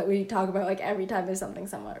topics that we talk about, like, every time there's something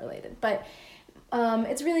somewhat related. But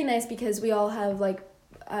it's really nice because we all have, like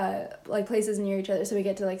places near each other, so we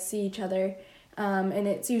get to, like, see each other. And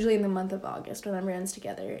it's usually in the month of August when everyone's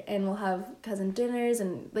together, and we'll have cousin dinners,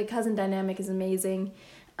 and the cousin dynamic is amazing.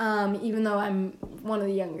 Even though I'm one of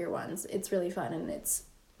the younger ones, it's really fun, and it's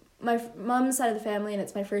my mom's side of the family, and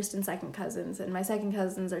it's my first and second cousins, and my second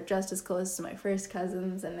cousins are just as close to my first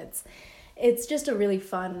cousins, and it's just a really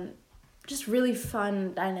fun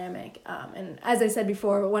dynamic. And as I said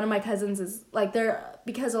before, one of my cousins is, like,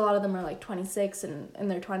 because a lot of them are, like, 26 and in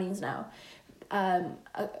their 20s now.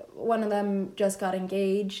 One of them just got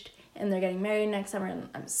engaged, and they're getting married next summer, and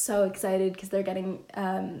I'm so excited because they're getting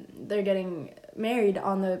married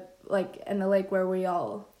on the, like, in the lake where we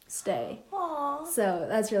all stay. Aww. So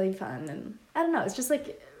that's really fun, and I don't know, it's just,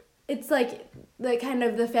 like, it's, like, the kind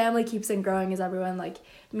of the family keeps on growing as everyone, like,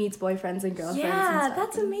 meets boyfriends and girlfriends. Yeah, and stuff.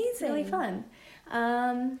 that's amazing. It's really fun.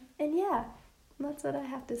 And yeah, that's what I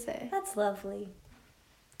have to say. That's lovely.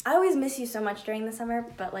 I always miss you so much during the summer,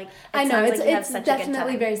 but, like, I know it's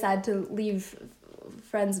definitely very sad to leave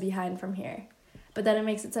friends behind from here, but then it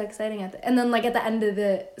makes it so exciting and then, like, at the end of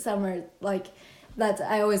the summer, like,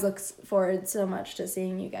 I always look forward so much to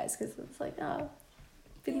seeing you guys, because it's like, oh,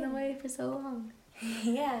 been away for so long.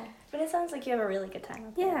 Yeah, but it sounds like you have a really good time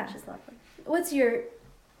up there, which is lovely. What's your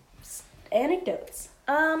anecdotes?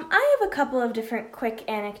 I have a couple of different quick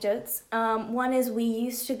anecdotes. One is we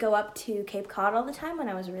used to go up to Cape Cod all the time when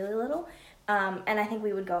I was really little, and I think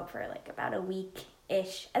we would go up for, like, about a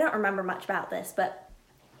week-ish. I don't remember much about this, but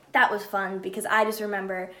that was fun because I just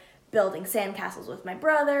remember building sandcastles with my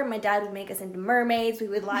brother. My dad would make us into mermaids. We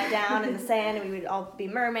would lie down in the sand and we would all be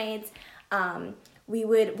mermaids.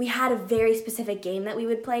 We had a very specific game that we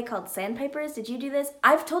would play called Sandpipers. Did you do this?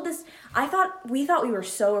 We thought we were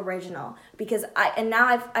so original because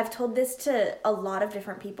I've told this to a lot of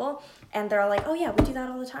different people, and they're all like, oh yeah, we do that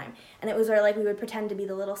all the time. And it was where, like, we would pretend to be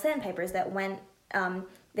the little sandpipers that when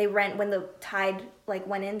the tide, like,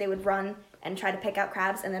 went in, they would run and try to pick out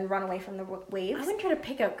crabs and then run away from the waves. I wouldn't try to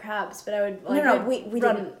pick out crabs, but I would, like, we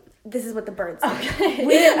didn't. This is what the birds do. Okay.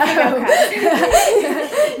 We didn't pick out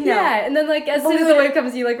crabs. No. Yeah, and then, like, as soon as the wave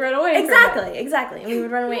comes, you, like, run away. Exactly. And we would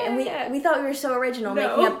run away, and we thought we were so original,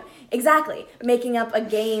 making up a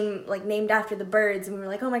game, like, named after the birds, and we were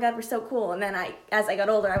like, oh my god, we're so cool. And then as I got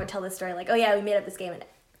older, I would tell this story, like, oh yeah, we made up this game, and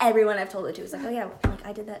everyone I've told it to was like, oh yeah, like,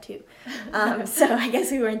 I did that too. So I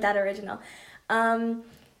guess we weren't that original.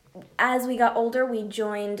 As we got older, we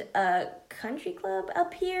joined a country club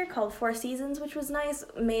up here called Four Seasons, which was nice.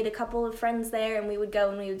 Made a couple of friends there, and we would go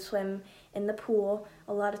and we would swim in the pool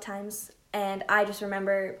a lot of times. And I just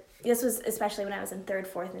remember, this was especially when I was in 3rd,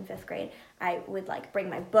 4th, and 5th grade, I would, like, bring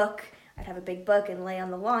my book. I'd have a big book and lay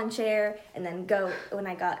on the lawn chair, and then go, when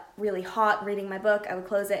I got really hot reading my book, I would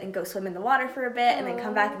close it and go swim in the water for a bit, and then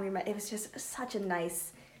come back and read it was just such a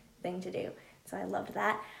nice thing to do. So I loved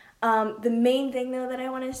that. The main thing, though, that I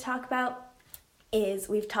wanted to talk about is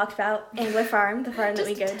we've talked about Angler Farm, the farm that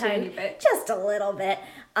we go to. Just a tiny bit. Just a little bit.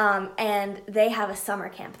 And they have a summer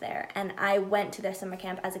camp there. And I went to their summer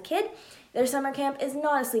camp as a kid. Their summer camp is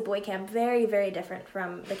not a sleepaway camp. Very, very different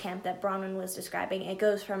from the camp that Bronwyn was describing. It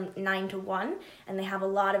goes from 9 to 1, and they have a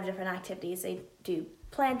lot of different activities. They do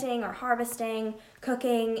planting or harvesting,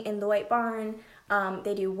 cooking in the White Barn.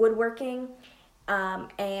 They do woodworking.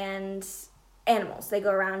 and animals. They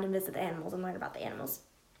go around and visit the animals and learn about the animals.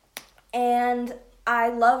 And I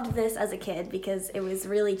loved this as a kid because it was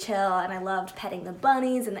really chill, and I loved petting the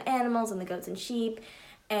bunnies and the animals and the goats and sheep.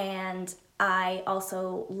 And I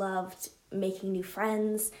also loved making new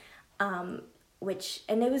friends, and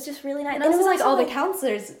it was just really nice. And it was like all the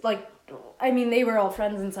counselors, like, I mean, they were all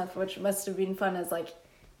friends and stuff, which must have been fun as like,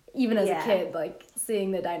 even as a kid, like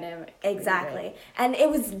seeing the dynamic. Exactly. And it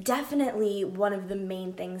was definitely one of the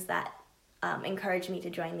main things that encouraged me to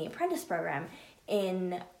join the apprentice program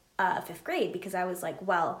in 5th grade, because I was like,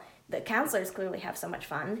 well, the counselors clearly have so much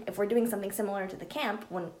fun. If we're doing something similar to the camp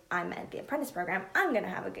when I'm at the apprentice program, I'm going to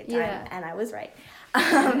have a good time. Yeah. And I was right.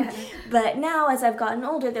 But now, as I've gotten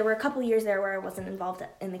older, there were a couple years there where I wasn't involved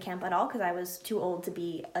in the camp at all because I was too old to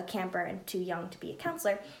be a camper and too young to be a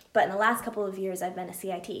counselor. But in the last couple of years, I've been a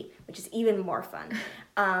CIT, which is even more fun.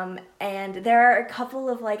 And there are a couple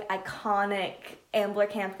of like iconic Ambler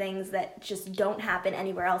camp things that just don't happen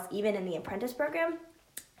anywhere else, even in the apprentice program.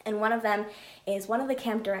 And one of them is one of the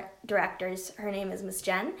camp directors. Her name is Miss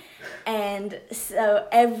Jen. And so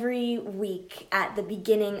every week at the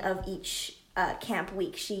beginning of each camp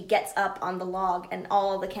week, she gets up on the log and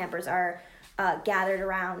all the campers are gathered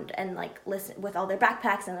around and like listen with all their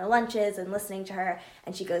backpacks and their lunches and listening to her.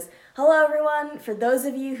 And she goes, "Hello everyone. For those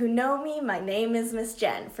of you who know me, my name is Miss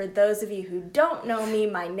Jen. For those of you who don't know me,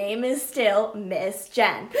 my name is still Miss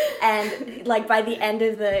Jen." And like by the end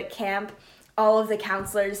of the camp, all of the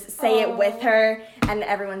counselors say it with her, and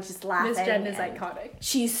everyone's just laughing. Miss Jen is iconic.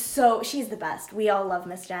 She's the best. We all love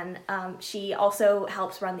Miss Jen. She also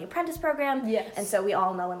helps run the apprentice program, yes, and so we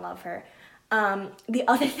all know and love her. The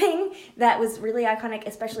other thing that was really iconic,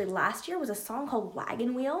 especially last year, was a song called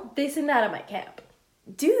Wagon Wheel. They sing that at my camp.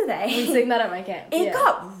 Do they? We sing that at my camp. It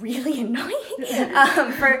got really annoying.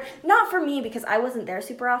 Not for me because I wasn't there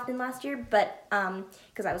super often last year, but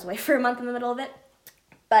because I was away for a month in the middle of it.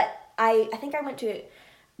 But I think I went to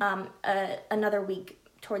another week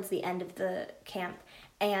towards the end of the camp,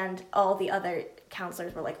 and all the other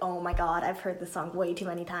counselors were like, "Oh my God, I've heard this song way too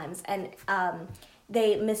many times." And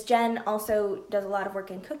Miss Jen also does a lot of work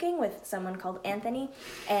in cooking with someone called Anthony,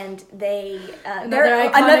 and they're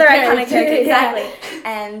another iconic character, exactly. Yeah.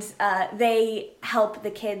 And they help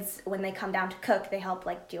the kids when they come down to cook. They help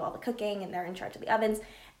like do all the cooking, and they're in charge of the ovens.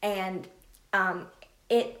 And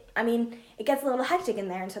it gets a little hectic in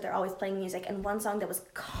there, and so they're always playing music. And one song that was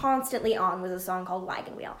constantly on was a song called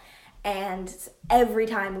Wagon Wheel. And every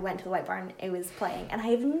time we went to the White Barn, it was playing. And I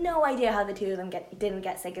have no idea how the two of them didn't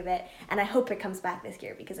get sick of it. And I hope it comes back this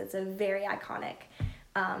year because it's a very iconic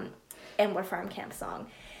Ambler Farm Camp song.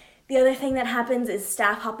 The other thing that happens is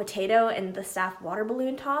staff hot potato and the staff water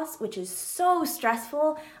balloon toss, which is so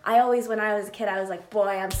stressful. When I was a kid, I was like, boy,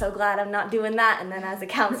 I'm so glad I'm not doing that. And then as a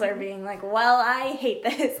counselor being like, well, I hate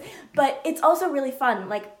this. But it's also really fun.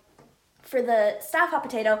 Like for the staff hot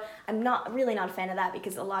potato, I'm not a fan of that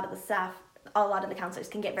because a lot of the counselors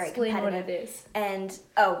can get very competitive. Explain what it is. And,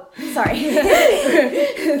 oh, sorry.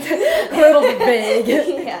 A little bit vague.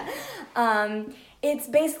 Yeah. It's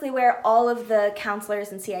basically where all of the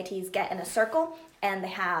counselors and CITs get in a circle, and they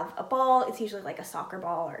have a ball. It's usually like a soccer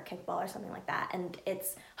ball or a kickball or something like that, and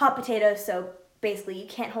it's hot potatoes, so basically you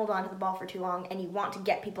can't hold on to the ball for too long, and you want to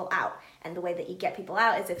get people out. And the way that you get people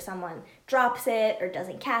out is if someone drops it or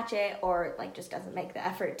doesn't catch it or like just doesn't make the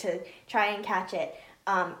effort to try and catch it,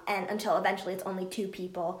 and until eventually it's only 2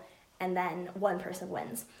 people, and then one person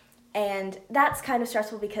wins. And that's kind of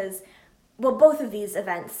stressful because, well, both of these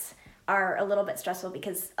events are a little bit stressful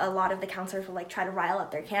because a lot of the counselors will like try to rile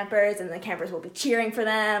up their campers, and the campers will be cheering for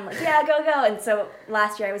them, like, yeah, go, go. And so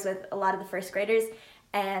last year I was with a lot of the first graders,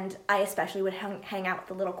 and I especially would hang out with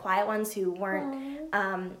the little quiet ones who weren't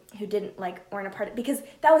weren't a part of, because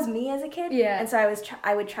that was me as a kid. Yeah. And so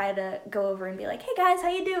I would try to go over and be like, hey guys, how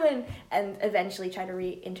you doing? And eventually try to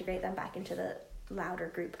reintegrate them back into the louder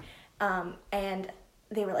group. And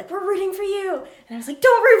they were like, we're rooting for you. And I was like,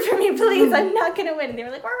 don't root for me, please. I'm not going to win. And they were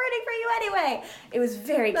like, we're rooting for you anyway. It was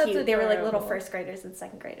very cute. Adorable. They were like little first graders and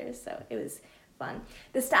second graders, so it was fun.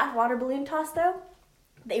 The staff water balloon toss, though,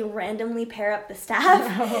 they randomly pair up the staff.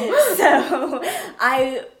 Oh. So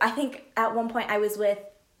I think at one point I was with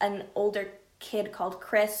an older kid called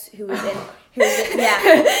Chris who was in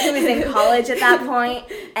college at that point,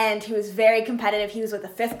 and he was very competitive. He was with the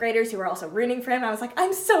 5th graders who were also rooting for him. I was like,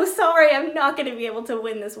 I'm so sorry, I'm not going to be able to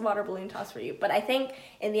win this water balloon toss for you. But I think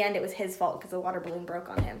in the end it was his fault because the water balloon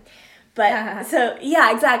broke on him. But so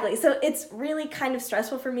yeah, exactly. So it's really kind of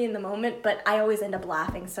stressful for me in the moment, but I always end up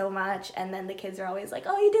laughing so much, and then the kids are always like,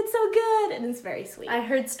 oh, you did so good, and it's very sweet. I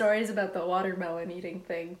heard stories about the watermelon eating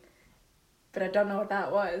thing. but I don't know what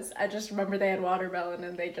that was. I just remember they had watermelon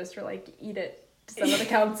and they just were like, eat it to some of the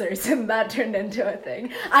counselors, and that turned into a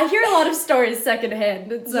thing. I hear a lot of stories secondhand,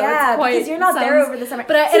 so it's quite, because you're not there over the summer.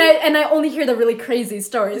 But I only hear the really crazy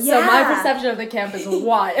stories, so my perception of the camp is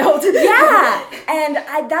wild. Yeah, and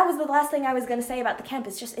that was the last thing I was going to say about the camp.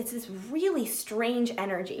 It's this really strange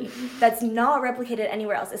energy that's not replicated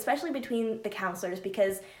anywhere else, especially between the counselors,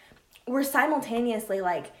 because we're simultaneously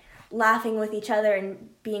like laughing with each other and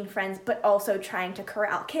being friends, but also trying to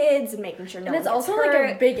corral kids and making sure no one gets hurt. And it's also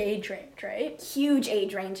like a big age range, right? Huge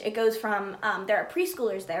age range. It goes from, there are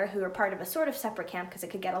preschoolers there who are part of a sort of separate camp because it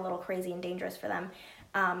could get a little crazy and dangerous for them.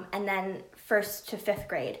 And then 1st to 5th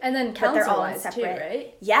grade. And then council-wise too,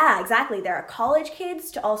 right? Yeah, exactly. There are college kids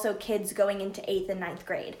to also kids going into 8th and 9th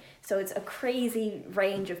grade. So it's a crazy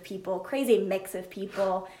range of people, crazy mix of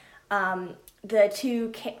people. The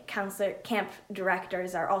 2 camp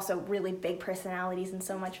directors are also really big personalities and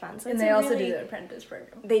so much fun. So and they also do the apprentice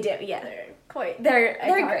program. They do, yeah. They're great.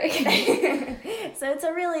 So it's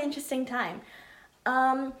a really interesting time.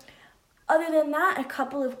 Other than that, a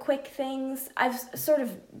couple of quick things. I've sort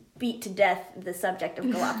of beat to death the subject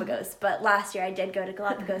of Galapagos, but last year I did go to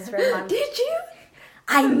Galapagos for a month. Did you?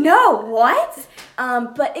 I know, what?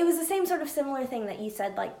 But it was the same sort of similar thing that you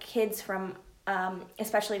said, like kids from,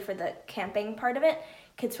 especially for the camping part of it,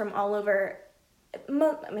 kids from all over, I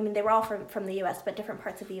mean, they were all from the U.S., but different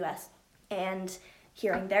parts of the U.S., and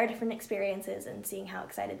hearing their different experiences and seeing how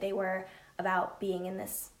excited they were about being in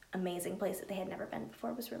this amazing place that they had never been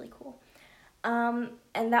before was really cool. And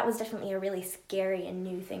that was definitely a really scary and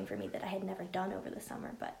new thing for me that I had never done over the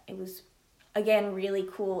summer, but it was, again, really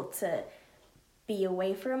cool to be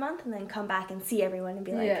away for a month and then come back and see everyone and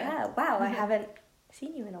be like, wow, I haven't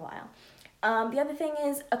seen you in a while. The other thing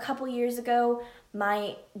is, a couple years ago,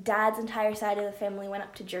 my dad's entire side of the family went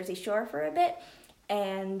up to Jersey Shore for a bit,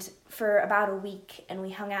 and for about a week, and we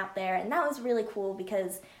hung out there, and that was really cool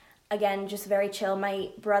because, again, just very chill. My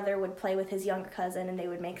brother would play with his younger cousin, and they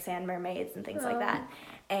would make sand mermaids and things like that,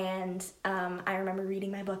 and I remember reading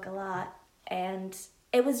my book a lot, and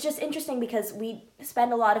it was just interesting because we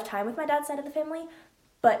spend a lot of time with my dad's side of the family,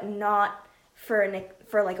 but not for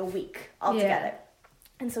like a week altogether. Yeah.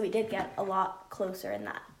 And so we did get a lot closer in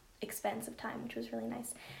that expanse of time, which was really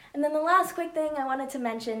nice. And then the last quick thing I wanted to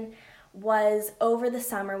mention was over the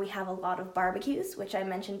summer we have a lot of barbecues, which I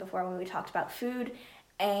mentioned before when we talked about food.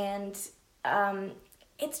 And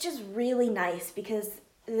it's just really nice because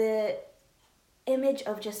the image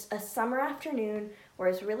of just a summer afternoon where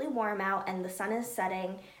it's really warm out and the sun is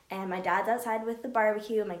setting and my dad's outside with the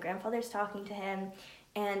barbecue and my grandfather's talking to him.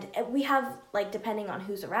 And we have, like, depending on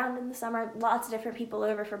who's around in the summer, lots of different people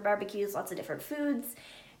over for barbecues, lots of different foods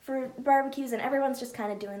for barbecues, and everyone's just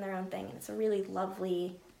kind of doing their own thing. And it's a really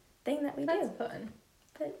lovely thing that we do. That's fun.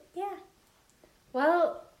 But, yeah.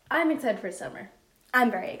 Well, I'm excited for summer.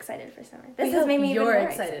 I'm very excited for summer. This has made me even more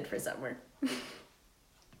excited for summer.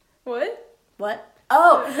 What?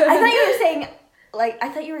 Oh, I thought you were saying... Like, I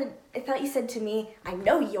thought you said to me, I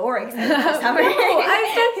know you're excited for summer. No,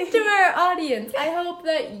 I said to our audience, I hope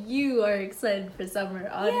that you are excited for summer,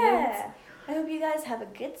 audience. Yeah. I hope you guys have a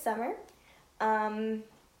good summer. Wear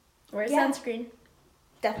sunscreen.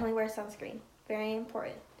 Definitely wear sunscreen. Very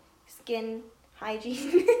important. Skin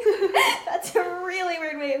hygiene. That's a really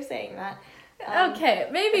weird way of saying that. Okay,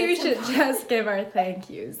 maybe we should just give our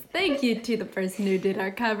thank yous. Thank you to the person who did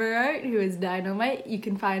our cover art, who is Dynamite. You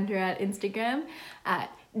can find her at Instagram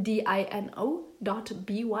at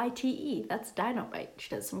dino.byte. That's Dynamite.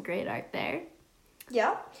 She does some great art there.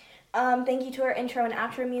 Yeah. Thank you to our intro and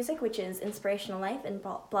outro music, which is Inspirational Life and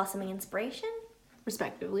Blossoming Inspiration,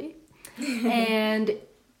 respectively. And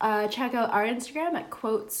check out our Instagram at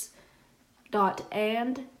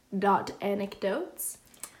quotes.and.anecdotes.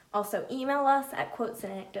 Also, email us at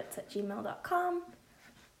quotesandanecdotes@gmail.com.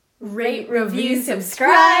 Rate, review,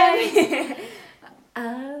 subscribe.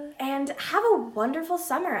 And have a wonderful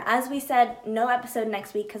summer. As we said, no episode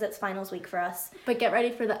next week because it's finals week for us. But get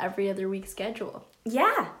ready for the every other week schedule.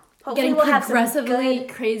 Yeah. Hopefully we'll have progressively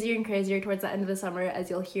crazier and crazier towards the end of the summer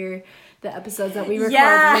as you'll hear the episodes that we record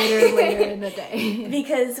later and later in the day.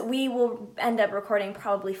 Because we will end up recording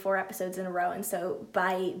probably 4 episodes in a row, and so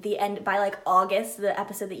by like August, the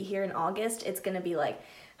episode that you hear in August, it's gonna be like,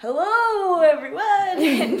 hello everyone,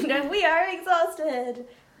 and we are exhausted.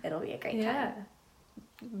 It'll be a great time.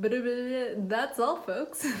 But that's all,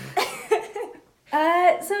 folks. So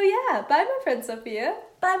yeah, bye my friend Sophia.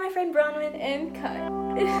 Bye my friend Bronwyn. And cut.